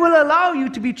 but it will allow you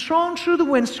to be thrown through the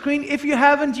windscreen if you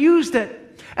haven't used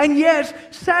it. And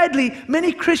yet, sadly,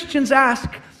 many Christians ask,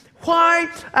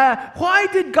 why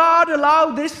did God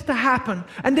allow this to happen?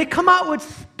 And they come out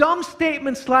with dumb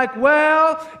statements like,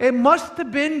 well, it must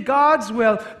have been God's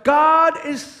will. God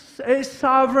is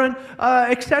sovereign,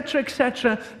 etc.,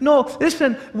 etc. No,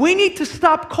 listen, we need to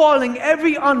stop calling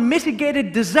every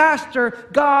unmitigated disaster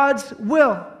God's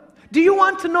will. Do you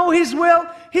want to know His will?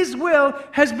 His will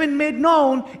has been made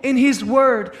known in His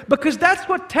Word, because that's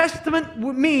what testament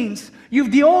means.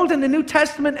 You've the Old and the New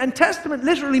Testament, and testament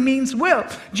literally means will.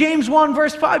 James 1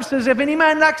 verse 5 says, if any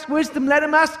man lacks wisdom, let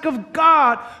him ask of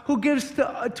God, who gives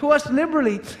to us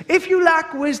liberally. If you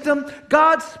lack wisdom,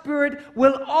 God's Spirit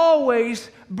will always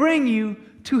bring you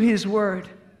to His Word.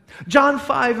 John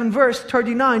 5 and verse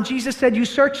 39, Jesus said, you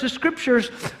search the Scriptures,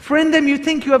 for in them you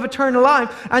think you have eternal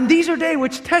life, and these are they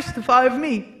which testify of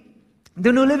me.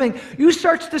 The New Living, you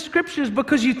search the Scriptures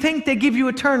because you think they give you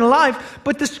eternal life,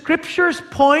 but the Scriptures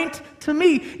point to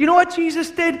me. You know what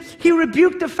Jesus did? He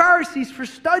rebuked the Pharisees for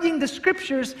studying the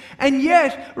Scriptures and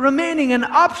yet remaining in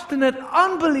obstinate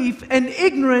unbelief and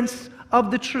ignorance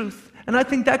of the truth. And I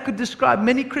think that could describe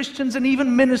many Christians and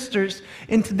even ministers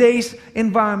in today's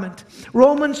environment.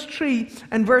 Romans 3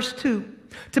 and verse 2.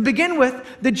 To begin with,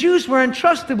 the Jews were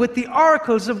entrusted with the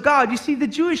oracles of God. You see, the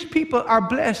Jewish people are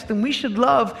blessed, and we should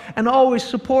love and always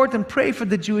support and pray for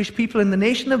the Jewish people in the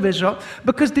nation of Israel,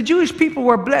 because the Jewish people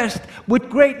were blessed with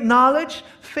great knowledge,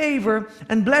 favor,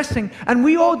 and blessing. And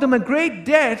we owe them a great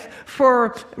debt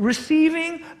for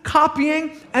receiving,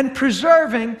 copying, and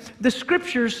preserving the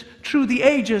Scriptures through the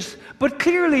ages. But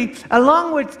clearly,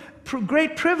 along with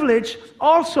great privilege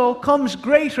also comes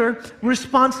greater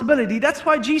responsibility. That's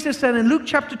why Jesus said in Luke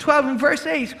chapter 12 and verse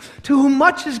 8, to whom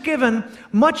much is given,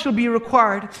 much will be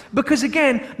required. Because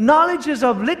again, knowledge is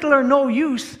of little or no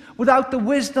use without the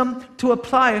wisdom to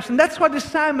apply it. And that's why the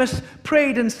psalmist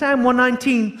prayed in Psalm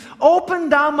 119, open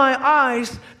thou my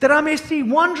eyes that I may see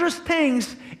wondrous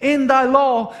things in thy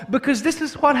law. Because this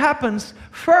is what happens.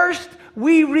 First,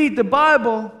 we read the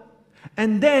Bible,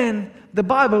 and then the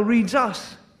Bible reads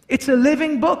us. It's a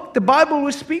living book. The Bible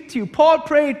will speak to you. Paul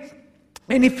prayed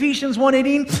in Ephesians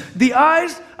 1:18, the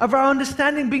eyes of our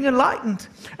understanding being enlightened.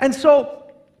 And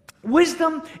so,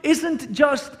 wisdom isn't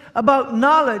just about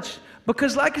knowledge,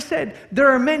 because like I said, there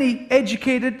are many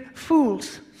educated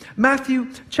fools. Matthew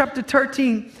chapter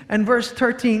 13 and verse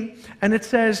 13, and it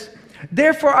says,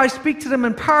 therefore I speak to them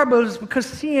in parables, because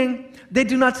seeing they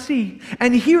do not see,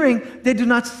 and hearing they do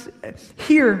not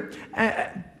hear.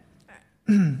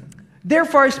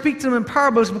 Therefore I speak to them in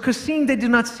parables, because seeing they do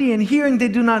not see, and hearing they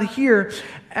do not hear,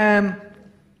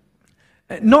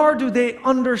 nor do they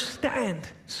understand.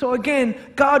 So again,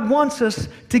 God wants us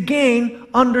to gain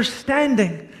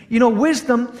understanding. You know,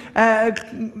 wisdom,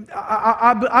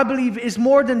 I believe, is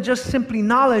more than just simply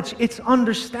knowledge, it's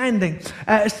understanding.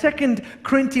 2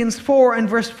 Corinthians 4 and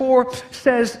verse 4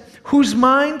 says, whose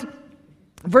mind,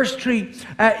 verse 3,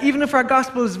 even if our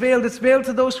gospel is veiled, it's veiled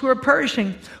to those who are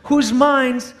perishing, whose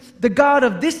minds the God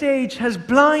of this age has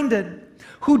blinded,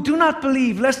 who do not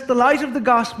believe, lest the light of the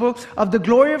gospel of the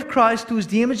glory of Christ, who is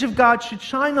the image of God, should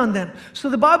shine on them. So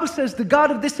the Bible says the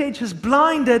God of this age has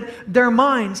blinded their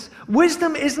minds.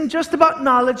 Wisdom isn't just about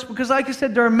knowledge, because like I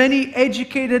said, there are many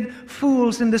educated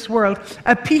fools in this world.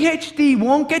 A PhD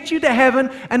won't get you to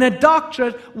heaven, and a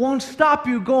doctorate won't stop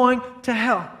you going to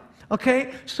hell.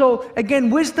 Okay? So again,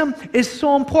 wisdom is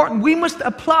so important. We must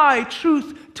apply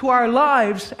truth to our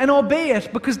lives and obey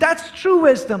it, because that's true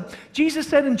wisdom. Jesus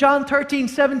said in John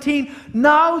 13:17,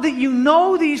 now that you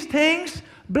know these things,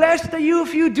 blessed are you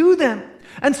if you do them.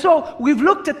 And so we've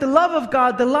looked at the love of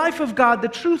God, the life of God, the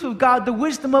truth of God, the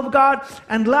wisdom of God,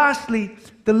 and lastly,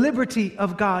 the liberty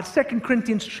of God. 2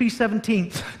 Corinthians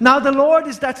 3:17. Now the Lord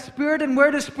is that Spirit, and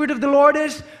where the Spirit of the Lord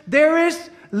is, there is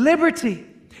liberty.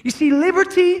 You see,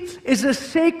 liberty is a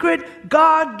sacred,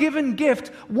 God-given gift,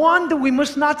 one that we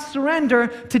must not surrender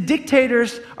to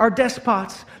dictators or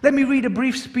despots. Let me read a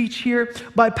brief speech here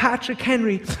by Patrick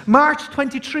Henry. March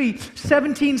 23,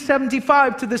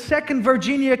 1775, to the Second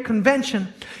Virginia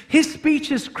Convention. His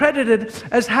speech is credited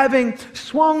as having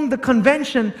swung the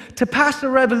convention to pass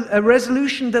a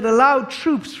resolution that allowed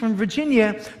troops from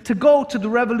Virginia to go to the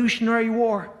Revolutionary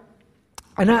War.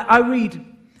 And I read,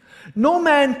 no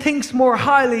man thinks more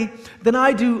highly than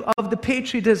I do of the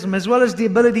patriotism as well as the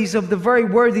abilities of the very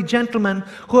worthy gentlemen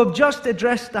who have just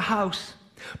addressed the House.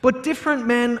 But different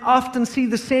men often see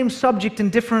the same subject in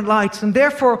different lights, and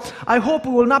therefore I hope it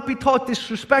will not be thought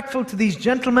disrespectful to these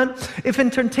gentlemen if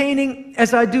entertaining,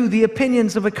 as I do, the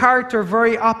opinions of a character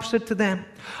very opposite to them.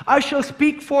 I shall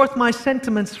speak forth my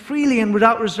sentiments freely and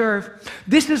without reserve.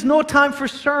 This is no time for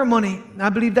ceremony. I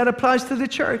believe that applies to the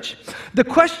church. The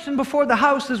question before the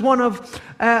House is one of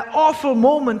awful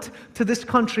moment to this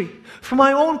country. For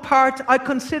my own part, I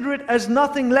consider it as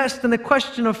nothing less than a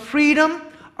question of freedom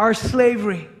or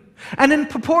slavery. And in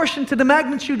proportion to the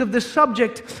magnitude of the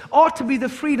subject ought to be the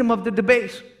freedom of the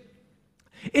debate.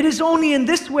 It is only in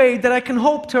this way that I can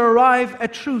hope to arrive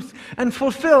at truth and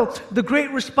fulfill the great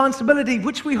responsibility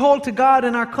which we hold to God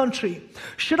and our country.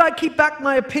 Should I keep back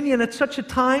my opinion at such a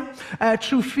time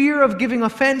through fear of giving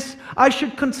offense, I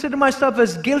should consider myself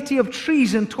as guilty of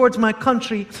treason towards my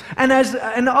country and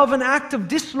of an act of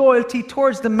disloyalty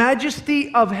towards the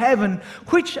majesty of heaven,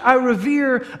 which I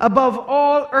revere above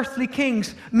all earthly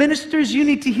kings. Ministers, you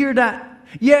need to hear that.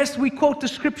 Yes, we quote the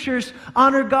scriptures,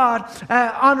 honor God,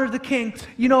 honor the king,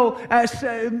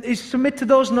 submit to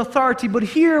those in authority. But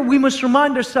here we must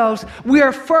remind ourselves, we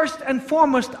are first and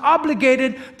foremost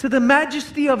obligated to the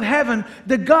majesty of heaven,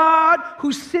 the God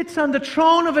who sits on the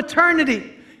throne of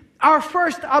eternity. Our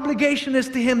first obligation is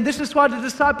to Him. This is why the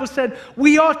disciples said,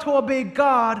 we ought to obey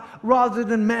God rather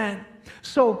than man.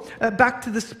 So, back to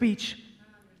the speech.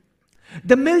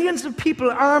 The millions of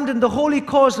people armed in the holy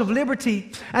cause of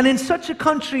liberty, and in such a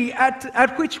country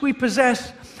at which we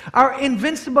possess, are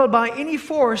invincible by any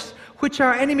force which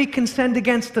our enemy can send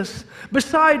against us.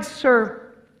 Besides, sir,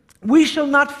 we shall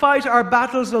not fight our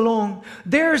battles alone.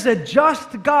 There is a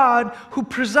just God who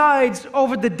presides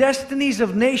over the destinies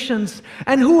of nations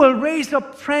and who will raise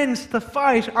up friends to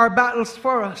fight our battles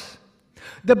for us.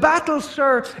 The battle,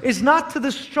 sir, is not to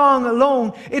the strong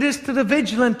alone. It is to the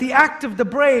vigilant, the active, the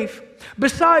brave.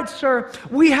 Besides, sir,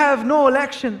 we have no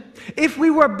election. If we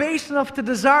were base enough to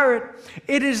desire it,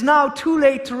 it is now too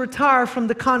late to retire from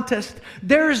the contest.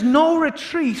 There is no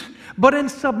retreat but in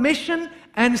submission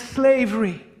and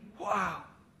slavery. Wow.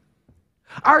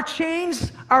 Our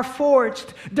chains are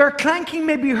forged. Their clanking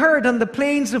may be heard on the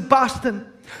plains of Boston.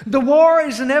 The war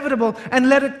is inevitable, and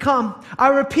let it come. I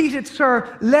repeat it,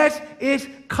 sir, let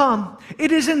it come.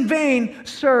 It is in vain,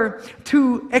 sir,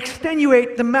 to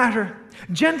extenuate the matter.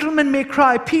 Gentlemen may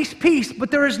cry, peace, peace,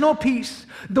 but there is no peace.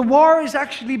 The war is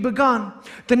actually begun.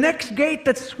 The next gate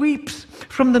that sweeps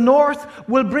from the north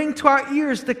will bring to our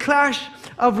ears the clash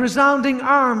of resounding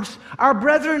arms. Our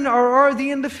brethren are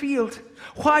already in the field.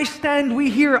 Why stand we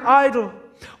here idle?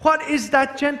 What is it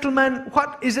that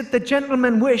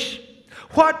gentlemen wish?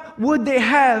 What would they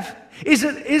have?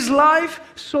 Is life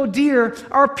so dear,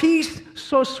 or peace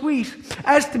so sweet,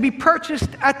 as to be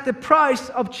purchased at the price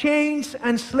of chains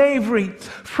and slavery?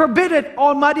 Forbid it,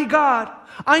 Almighty God.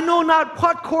 I know not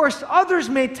what course others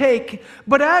may take,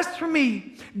 but as for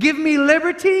me, give me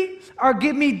liberty or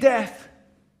give me death.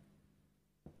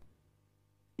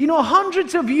 You know,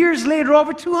 hundreds of years later,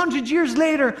 over 200 years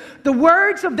later, the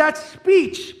words of that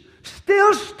speech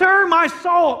still stir my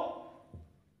soul.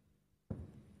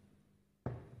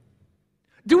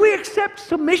 Do we accept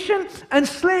submission and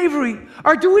slavery,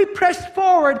 or do we press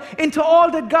forward into all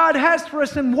that God has for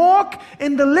us and walk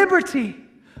in the liberty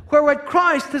wherewith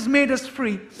Christ has made us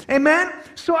free? Amen?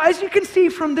 So as you can see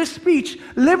from this speech,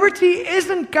 liberty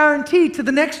isn't guaranteed to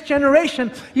the next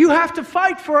generation. You have to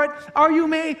fight for it, or you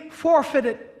may forfeit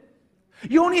it.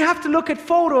 You only have to look at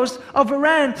photos of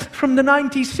Iran from the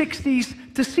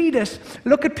 1960s to see this.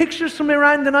 Look at pictures from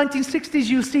Iran in the 1960s.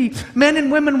 You'll see men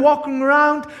and women walking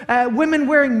around, women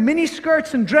wearing mini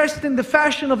skirts and dressed in the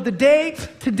fashion of the day.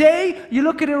 Today, you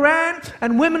look at Iran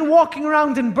and women walking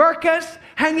around in burqas,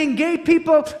 hanging gay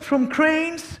people from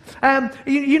cranes,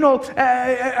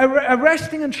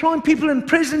 arresting and throwing people in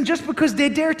prison just because they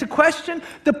dare to question.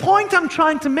 The point I'm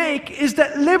trying to make is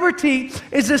that liberty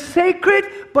is a sacred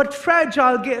but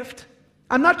fragile gift.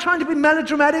 I'm not trying to be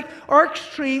melodramatic or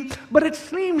extreme, but it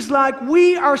seems like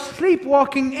we are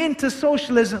sleepwalking into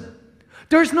socialism.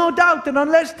 There's no doubt that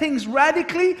unless things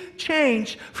radically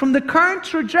change from the current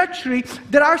trajectory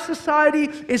that our society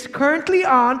is currently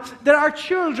on, that our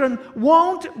children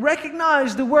won't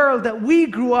recognize the world that we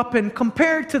grew up in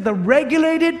compared to the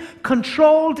regulated,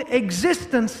 controlled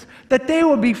existence that they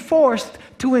will be forced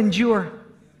to endure.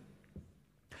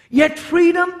 Yet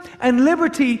freedom and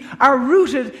liberty are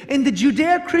rooted in the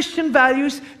Judeo-Christian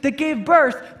values that gave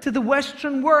birth to the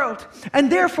Western world.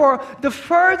 And therefore, the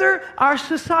further our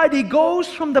society goes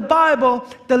from the Bible,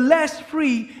 the less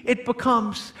free it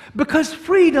becomes. Because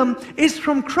freedom is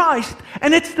from Christ,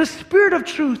 and it's the Spirit of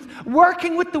truth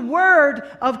working with the Word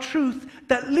of truth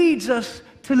that leads us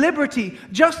to liberty.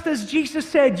 Just as Jesus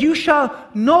said, you shall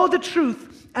know the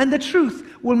truth, and the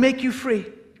truth will make you free.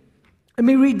 Let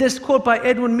me read this quote by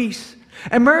Edwin Meese.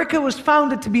 America was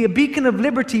founded to be a beacon of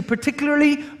liberty,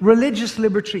 particularly religious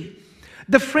liberty.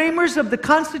 The framers of the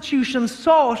Constitution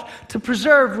sought to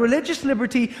preserve religious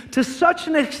liberty to such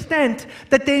an extent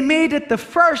that they made it the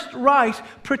first right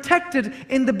protected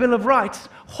in the Bill of Rights.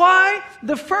 Why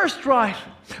the first right?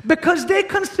 Because they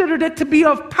considered it to be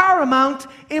of paramount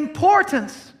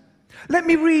importance. Let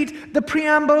me read the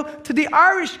preamble to the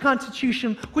Irish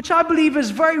Constitution, which I believe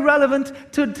is very relevant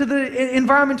to the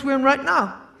environment we're in right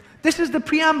now. This is the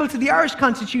preamble to the Irish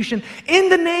Constitution. In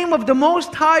the name of the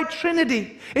Most High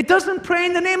Trinity. It doesn't pray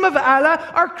in the name of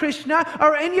Allah or Krishna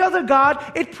or any other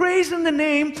God. It prays in the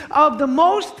name of the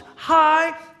Most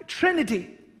High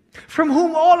Trinity, from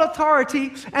whom all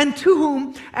authority and to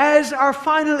whom, as our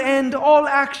final end, all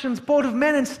actions, both of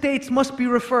men and states, must be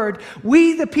referred.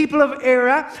 We, the people of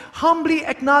Eire, humbly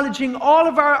acknowledging all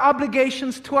of our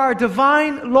obligations to our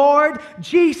divine Lord,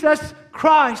 Jesus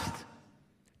Christ.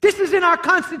 This is in our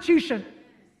Constitution.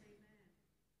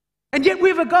 And yet we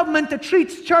have a government that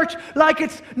treats church like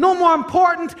it's no more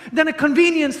important than a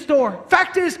convenience store.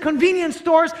 Fact is, convenience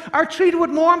stores are treated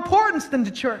with more importance than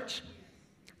the church.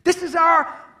 This is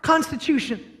our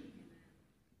Constitution.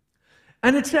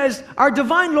 And it says, our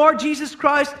divine Lord Jesus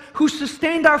Christ, who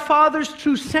sustained our fathers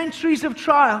through centuries of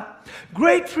trial,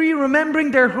 gratefully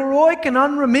remembering their heroic and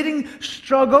unremitting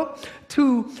struggle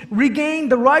to regain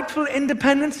the rightful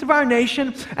independence of our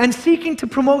nation and seeking to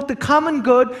promote the common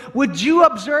good with due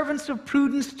observance of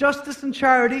prudence, justice, and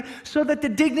charity, so that the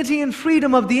dignity and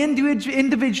freedom of the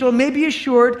individual may be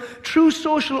assured, true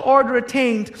social order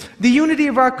attained, the unity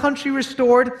of our country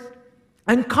restored,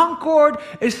 and concord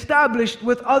established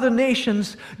with other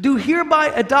nations, do hereby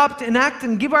adopt, enact,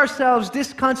 and give ourselves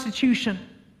this Constitution.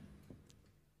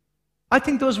 I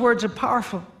think those words are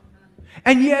powerful.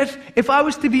 And yet, if I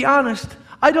was to be honest,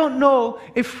 I don't know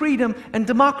if freedom and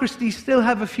democracy still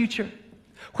have a future.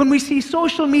 When we see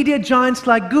social media giants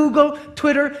like Google,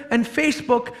 Twitter, and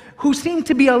Facebook, who seem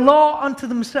to be a law unto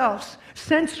themselves,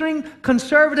 censoring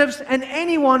conservatives and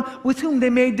anyone with whom they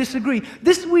may disagree.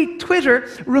 This week, Twitter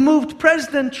removed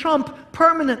President Trump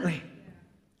permanently.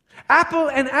 Apple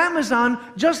and Amazon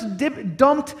just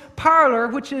dumped Parler,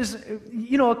 which is,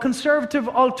 a conservative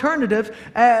alternative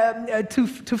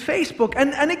to Facebook.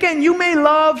 And again, you may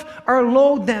love or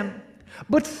loathe them,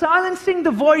 but silencing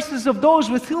the voices of those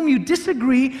with whom you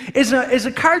disagree is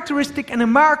a characteristic and a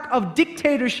mark of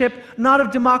dictatorship, not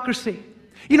of democracy.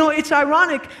 It's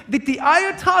ironic that the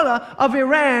Ayatollah of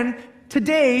Iran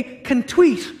today can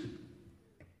tweet.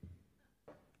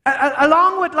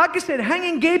 Along with, like I said,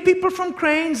 hanging gay people from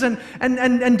cranes and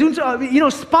doing,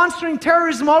 sponsoring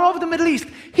terrorism all over the Middle East.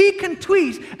 He can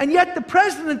tweet, and yet the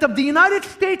President of the United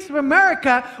States of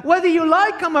America, whether you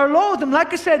like him or loathe him,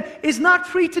 like I said, is not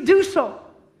free to do so.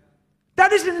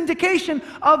 That is an indication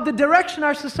of the direction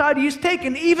our society is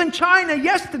taking. Even China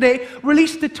yesterday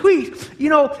released a tweet,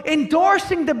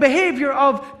 endorsing the behavior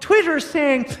of Twitter,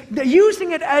 saying,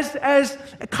 using it as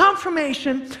a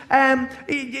confirmation,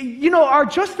 or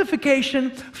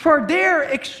justification for their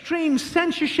extreme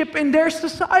censorship in their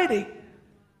society.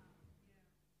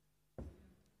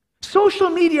 Social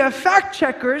media fact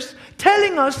checkers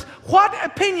telling us what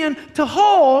opinion to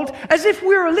hold, as if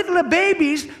we were little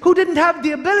babies who didn't have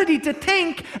the ability to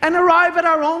think and arrive at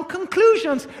our own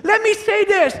conclusions. Let me say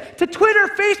this to Twitter,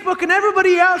 Facebook, and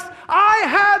everybody else. I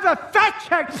have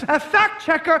a fact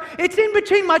checker. It's in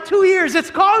between my two ears.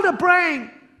 It's called a brain.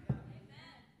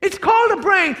 It's called a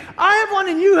brain. I have one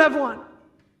and you have one.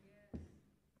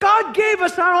 God gave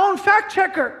us our own fact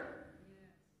checker.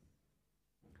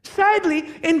 Sadly,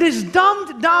 in this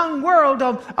dumbed-down world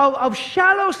of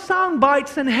shallow sound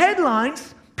bites and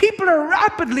headlines, people are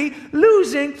rapidly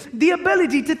losing the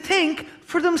ability to think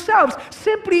for themselves,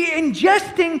 simply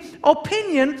ingesting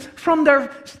opinion from their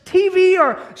TV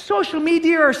or social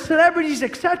media or celebrities,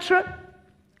 etc.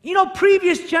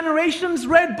 Previous generations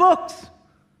read books.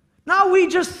 Now we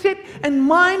just sit and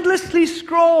mindlessly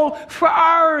scroll for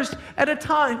hours at a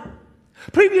time.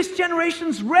 Previous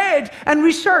generations read and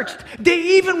researched. They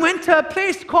even went to a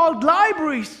place called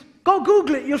libraries. Go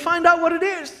Google it, you'll find out what it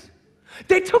is.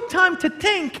 They took time to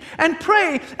think and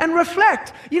pray and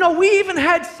reflect. We even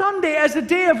had Sunday as a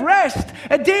day of rest,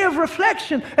 a day of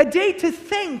reflection, a day to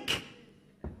think.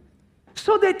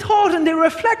 So they thought and they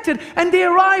reflected and they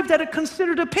arrived at a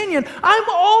considered opinion. I'm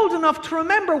old enough to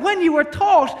remember when you were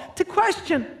taught to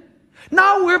question.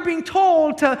 Now we're being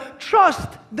told to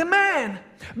trust the man.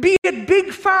 Be it big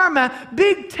pharma,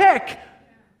 big tech,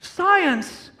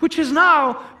 science, which has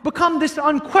now become this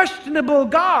unquestionable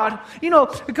God.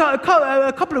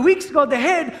 A couple of weeks ago, the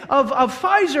head of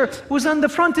Pfizer was on the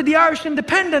front of the Irish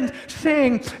Independent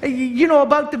saying,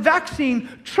 about the vaccine,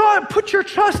 put your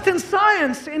trust in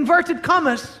science, inverted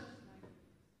commas.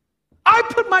 I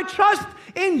put my trust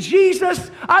in Jesus.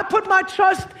 I put my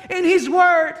trust in His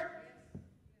Word.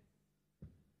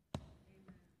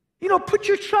 Put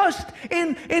your trust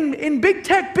in big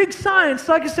tech, big science,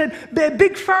 like I said,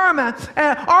 big pharma,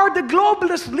 or the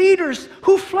globalist leaders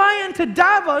who fly into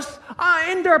Davos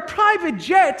in their private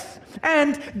jets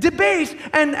and debate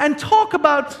and talk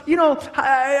about,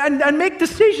 and make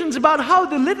decisions about how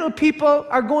the little people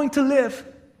are going to live.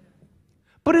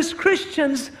 But as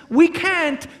Christians, we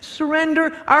can't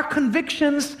surrender our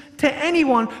convictions to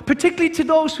anyone, particularly to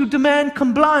those who demand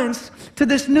compliance to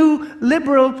this new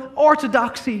liberal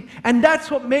orthodoxy. And that's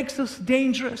what makes us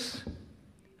dangerous.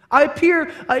 I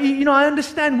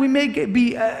understand we may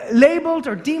be labeled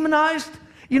or demonized.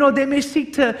 They may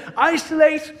seek to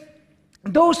isolate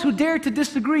those who dare to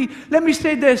disagree. Let me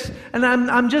say this, and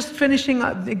I'm just finishing.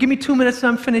 Give me 2 minutes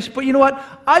and I'm finished. But you know what?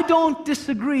 I don't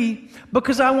disagree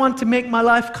because I want to make my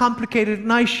life complicated.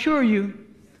 And I assure you,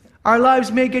 our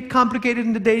lives may get complicated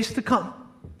in the days to come.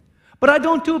 But I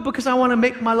don't do it because I want to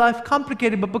make my life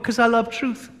complicated, but because I love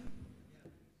truth.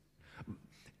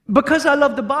 Because I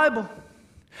love the Bible.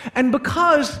 And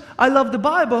because I love the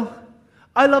Bible,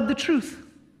 I love the truth.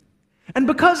 And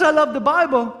because I love the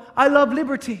Bible, I love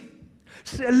liberty.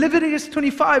 Leviticus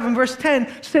 25 and verse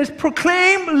 10 says,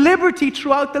 proclaim liberty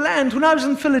throughout the land. When I was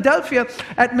in Philadelphia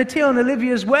at Matteo and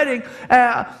Olivia's wedding,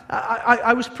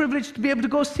 I was privileged to be able to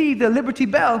go see the Liberty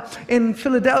Bell in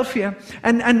Philadelphia.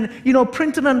 And you know,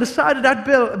 printed on the side of that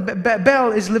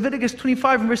bell is Leviticus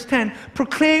 25 and verse 10,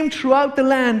 proclaim throughout the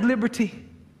land liberty.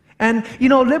 And you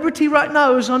know, liberty right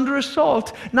now is under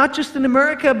assault, not just in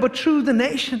America, but through the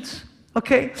nations.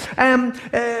 Okay?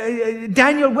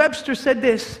 Daniel Webster said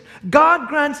this, God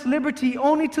grants liberty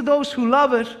only to those who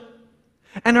love it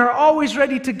and are always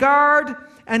ready to guard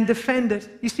and defend it.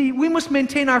 You see, we must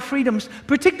maintain our freedoms,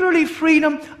 particularly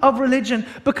freedom of religion,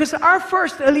 because our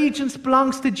first allegiance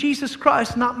belongs to Jesus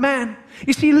Christ, not man.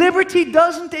 You see, liberty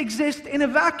doesn't exist in a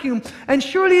vacuum, and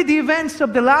surely the events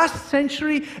of the last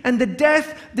century and the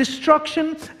death,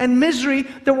 destruction, and misery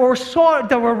that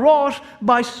were wrought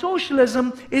by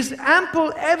socialism is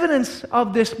ample evidence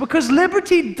of this, because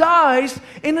liberty dies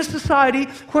in a society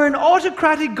where an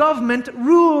autocratic government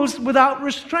rules without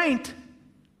restraint.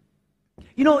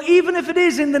 You know, even if it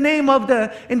is in the name of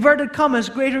the, inverted commas,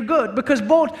 greater good, because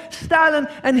both Stalin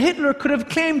and Hitler could have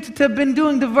claimed to have been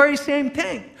doing the very same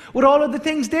thing with all of the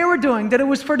things they were doing, that it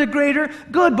was for the greater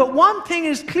good. But one thing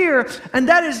is clear, and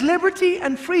that is liberty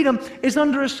and freedom is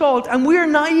under assault. And we're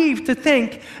naive to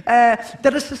think that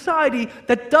a society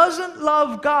that doesn't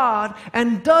love God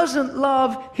and doesn't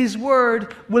love His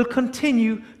Word will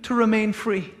continue to remain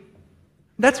free.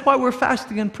 That's why we're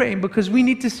fasting and praying, because we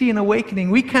need to see an awakening.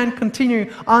 We can't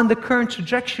continue on the current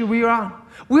trajectory we're on.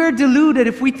 We're deluded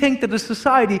if we think that a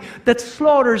society that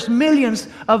slaughters millions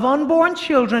of unborn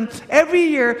children every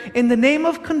year in the name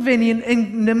of convenience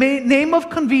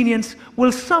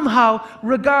will somehow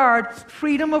regard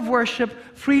freedom of worship,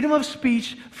 freedom of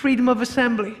speech, freedom of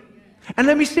assembly. And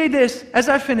let me say this as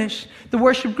I finish. The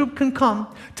worship group can come.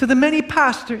 To the many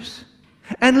pastors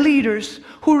and leaders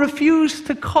who refuse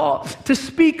to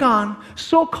speak on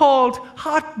so-called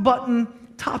hot-button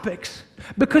topics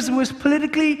because it was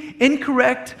politically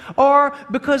incorrect or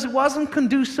because it wasn't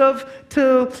conducive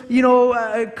to,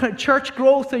 church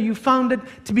growth, or you found it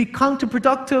to be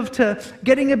counterproductive to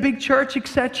getting a big church,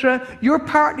 etc. You're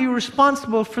partly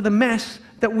responsible for the mess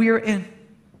that we are in.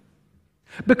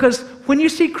 Because when you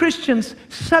see Christians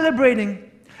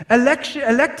celebrating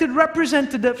elected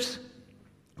representatives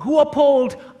who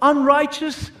uphold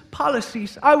unrighteous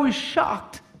policies, I was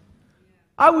shocked.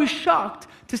 I was shocked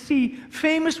to see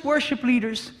famous worship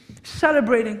leaders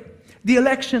celebrating the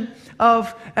election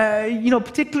of,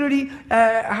 particularly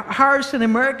Harris in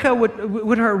America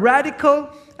with her radical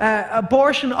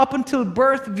abortion up until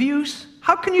birth views.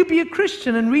 How can you be a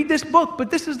Christian and read this book?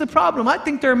 But this is the problem. I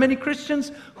think there are many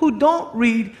Christians who don't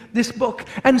read this book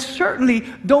and certainly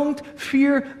don't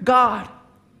fear God.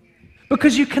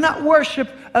 Because you cannot worship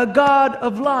a God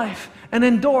of life and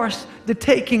endorse the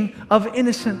taking of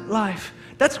innocent life.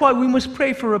 That's why we must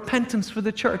pray for repentance for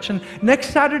the church. And next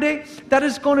Saturday,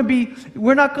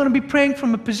 we're not going to be praying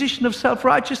from a position of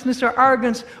self-righteousness or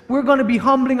arrogance. We're going to be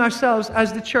humbling ourselves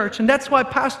as the church. And that's why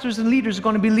pastors and leaders are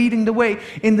going to be leading the way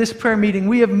in this prayer meeting.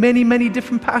 We have many, many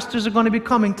different pastors are going to be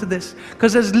coming to this.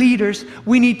 Because as leaders,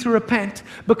 we need to repent.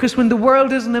 Because when the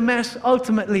world is in a mess,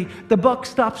 ultimately, the buck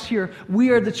stops here. We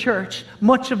are the church.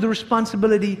 Much of the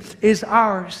responsibility is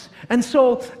ours. And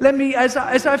so, let me, as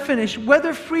I finish,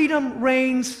 whether freedom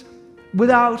reigns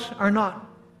without or not,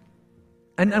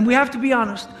 and we have to be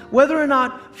honest, whether or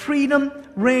not freedom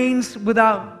reigns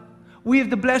without, we have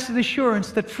the blessed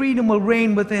assurance that freedom will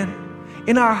reign within,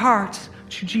 in our hearts,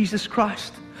 through Jesus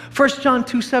Christ. 1 John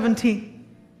 2:17.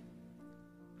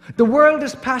 The world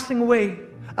is passing away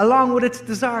along with its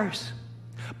desires,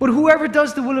 but whoever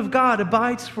does the will of God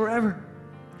abides forever.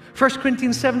 1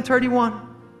 Corinthians 7:31.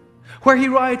 Where he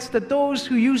writes that those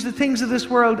who use the things of this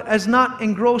world as not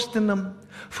engrossed in them,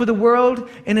 for the world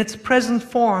in its present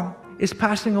form is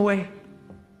passing away.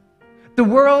 The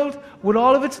world, with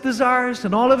all of its desires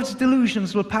and all of its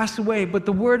delusions, will pass away, but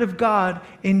the Word of God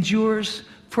endures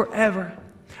forever.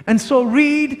 And so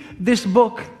read this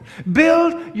book.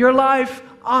 Build your life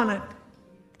on it.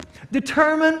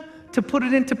 Determine to put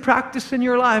it into practice in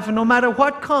your life, and no matter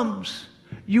what comes,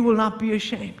 you will not be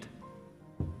ashamed.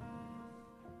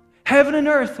 Heaven and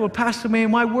earth will pass away,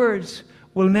 and my words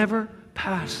will never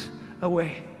pass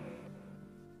away.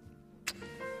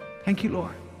 Thank you,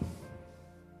 Lord.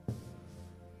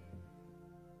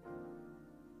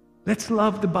 Let's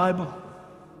love the Bible.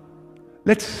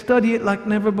 Let's study it like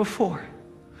never before.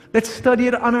 Let's study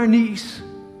it on our knees.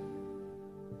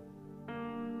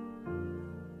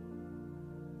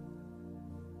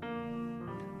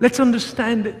 Let's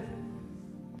understand it.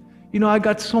 You know, I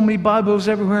got so many Bibles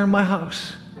everywhere in my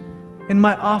house, in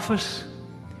my office,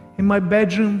 in my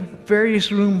bedroom,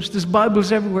 various rooms. There's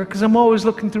Bibles everywhere because I'm always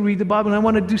looking to read the Bible, and I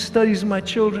want to do studies with my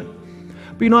children.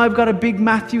 But you know, I've got a big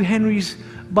Matthew Henry's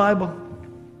Bible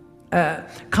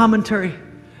commentary.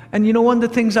 And you know, one of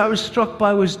the things I was struck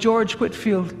by was George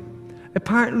Whitefield.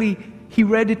 Apparently, he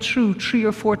read it through 3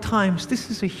 or 4 times. This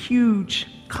is a huge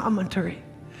commentary.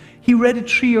 He read it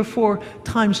 3 or 4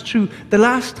 times through. The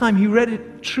last time he read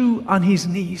it through on his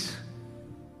knees.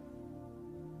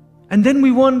 And then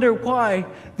we wonder why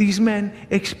these men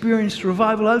experienced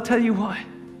revival. I'll tell you why.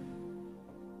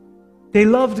 They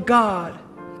loved God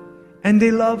and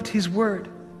they loved His Word.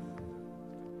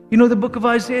 You know, the book of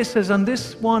Isaiah says, on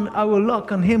this one I will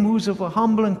look, on him who's of a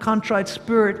humble and contrite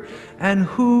spirit and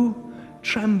who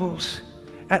trembles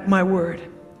at my word.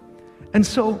 And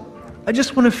so I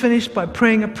just want to finish by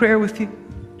praying a prayer with you.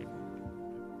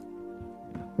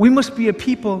 We must be a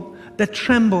people that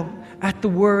tremble at the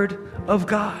word of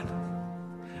God.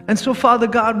 And so, Father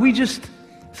God, we just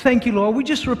thank you, Lord. We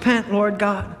just repent, Lord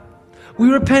God. We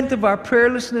repent of our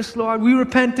prayerlessness, Lord. We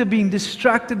repent of being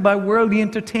distracted by worldly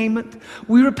entertainment.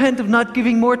 We repent of not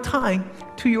giving more time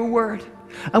to your word.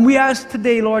 And we ask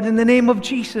today, Lord, in the name of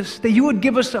Jesus, that you would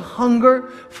give us a hunger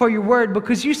for your word,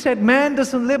 because you said man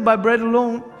doesn't live by bread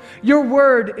alone. Your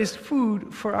word is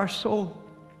food for our soul.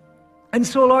 And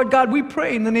so, Lord God, we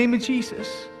pray in the name of Jesus.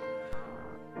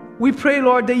 We pray,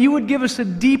 Lord, that you would give us a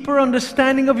deeper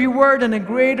understanding of your word and a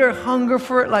greater hunger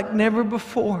for it like never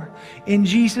before. In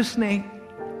Jesus' name.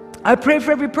 I pray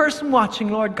for every person watching,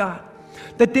 Lord God,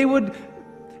 that they would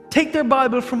take their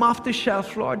Bible from off the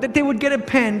shelf, Lord, that they would get a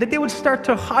pen, that they would start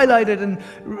to highlight it and,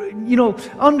 you know,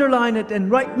 underline it and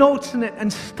write notes in it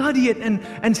and study it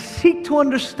and seek to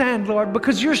understand, Lord,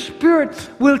 because your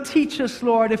Spirit will teach us,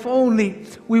 Lord, if only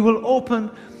we will open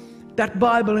that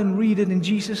Bible and read it in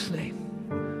Jesus' name.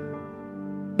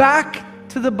 Back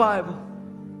to the Bible.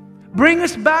 Bring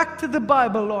us back to the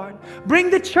Bible, Lord.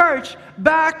 Bring the church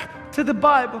back to the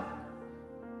Bible.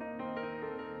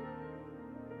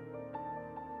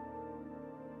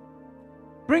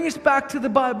 Bring us back to the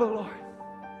Bible, Lord.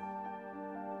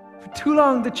 For too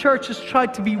long, the church has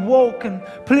tried to be woke and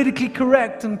politically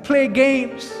correct and play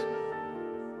games.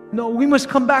 No, we must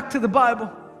come back to the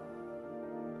Bible.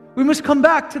 We must come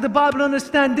back to the Bible and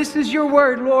understand this is your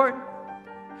word, Lord.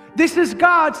 This is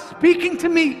God speaking to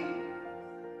me.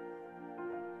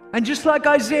 And just like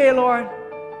Isaiah, Lord,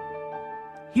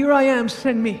 here I am,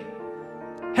 send me.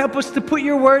 Help us to put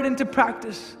your word into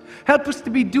practice. Help us to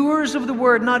be doers of the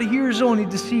word, not hearers only,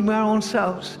 deceiving our own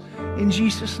selves. In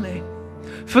Jesus' name.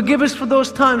 Forgive us for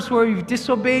those times where we've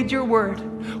disobeyed your word,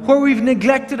 where we've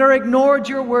neglected or ignored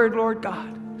your word, Lord God.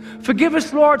 Forgive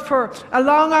us, Lord, for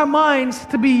allowing our minds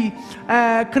to be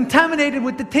contaminated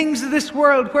with the things of this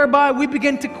world, whereby we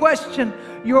begin to question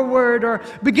your word or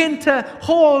begin to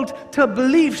hold to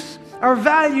beliefs or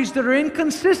values that are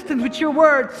inconsistent with your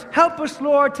word. Help us,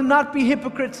 Lord, to not be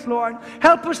hypocrites, Lord.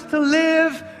 Help us to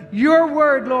live your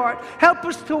word, Lord. Help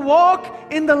us to walk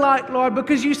in the light, Lord,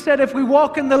 because you said if we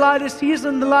walk in the light as he is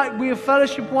in the light, we have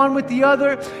fellowship one with the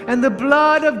other, and the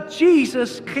blood of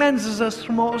Jesus cleanses us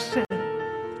from all sin.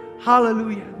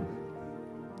 Hallelujah.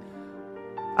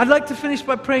 I'd like to finish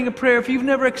by praying a prayer. If you've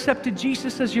never accepted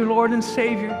Jesus as your Lord and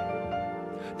Savior,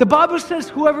 the Bible says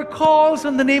whoever calls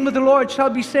on the name of the Lord shall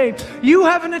be saved. You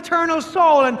have an eternal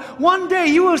soul, and one day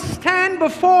you will stand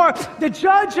before the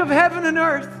judge of heaven and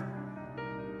earth.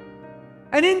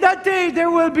 And in that day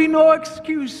there will be no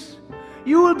excuse.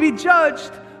 You will be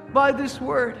judged by this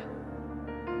word.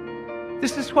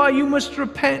 This is why you must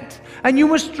repent and you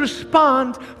must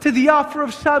respond to the offer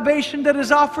of salvation that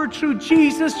is offered through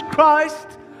Jesus Christ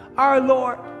our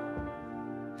Lord.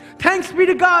 Thanks be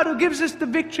to God who gives us the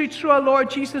victory through our Lord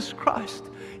Jesus Christ.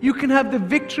 You can have the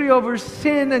victory over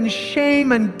sin and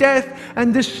shame and death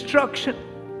and destruction.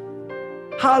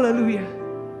 Hallelujah.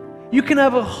 You can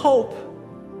have a hope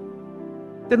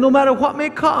that no matter what may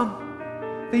come,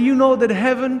 that you know that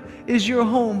heaven is your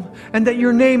home and that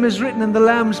your name is written in the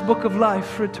Lamb's book of life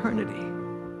for eternity.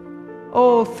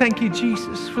 Oh, thank you,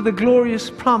 Jesus, for the glorious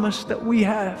promise that we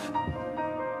have,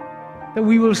 that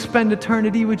we will spend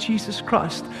eternity with Jesus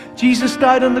Christ. Jesus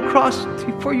died on the cross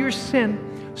for your sin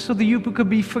so that you could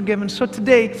be forgiven. So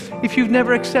today, if you've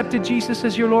never accepted Jesus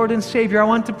as your Lord and Savior, I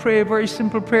want to pray a very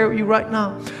simple prayer with you right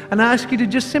now. And I ask you to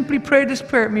just simply pray this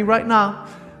prayer with me right now.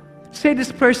 Say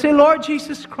this prayer. Say, Lord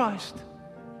Jesus Christ,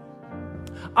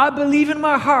 I believe in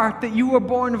my heart that you were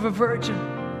born of a virgin.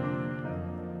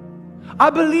 I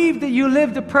believe that you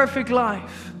lived a perfect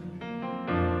life.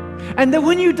 And that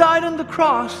when you died on the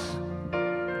cross,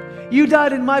 You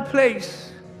died in my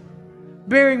place,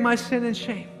 bearing my sin and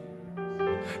shame.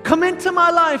 Come into my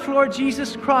life, Lord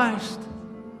Jesus Christ,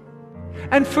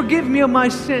 and forgive me of my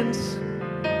sins.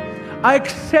 I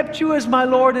accept you as my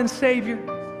Lord and Savior.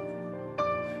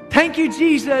 Thank you,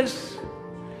 Jesus,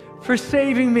 for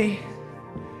saving me.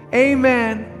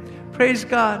 Amen. Praise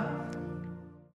God.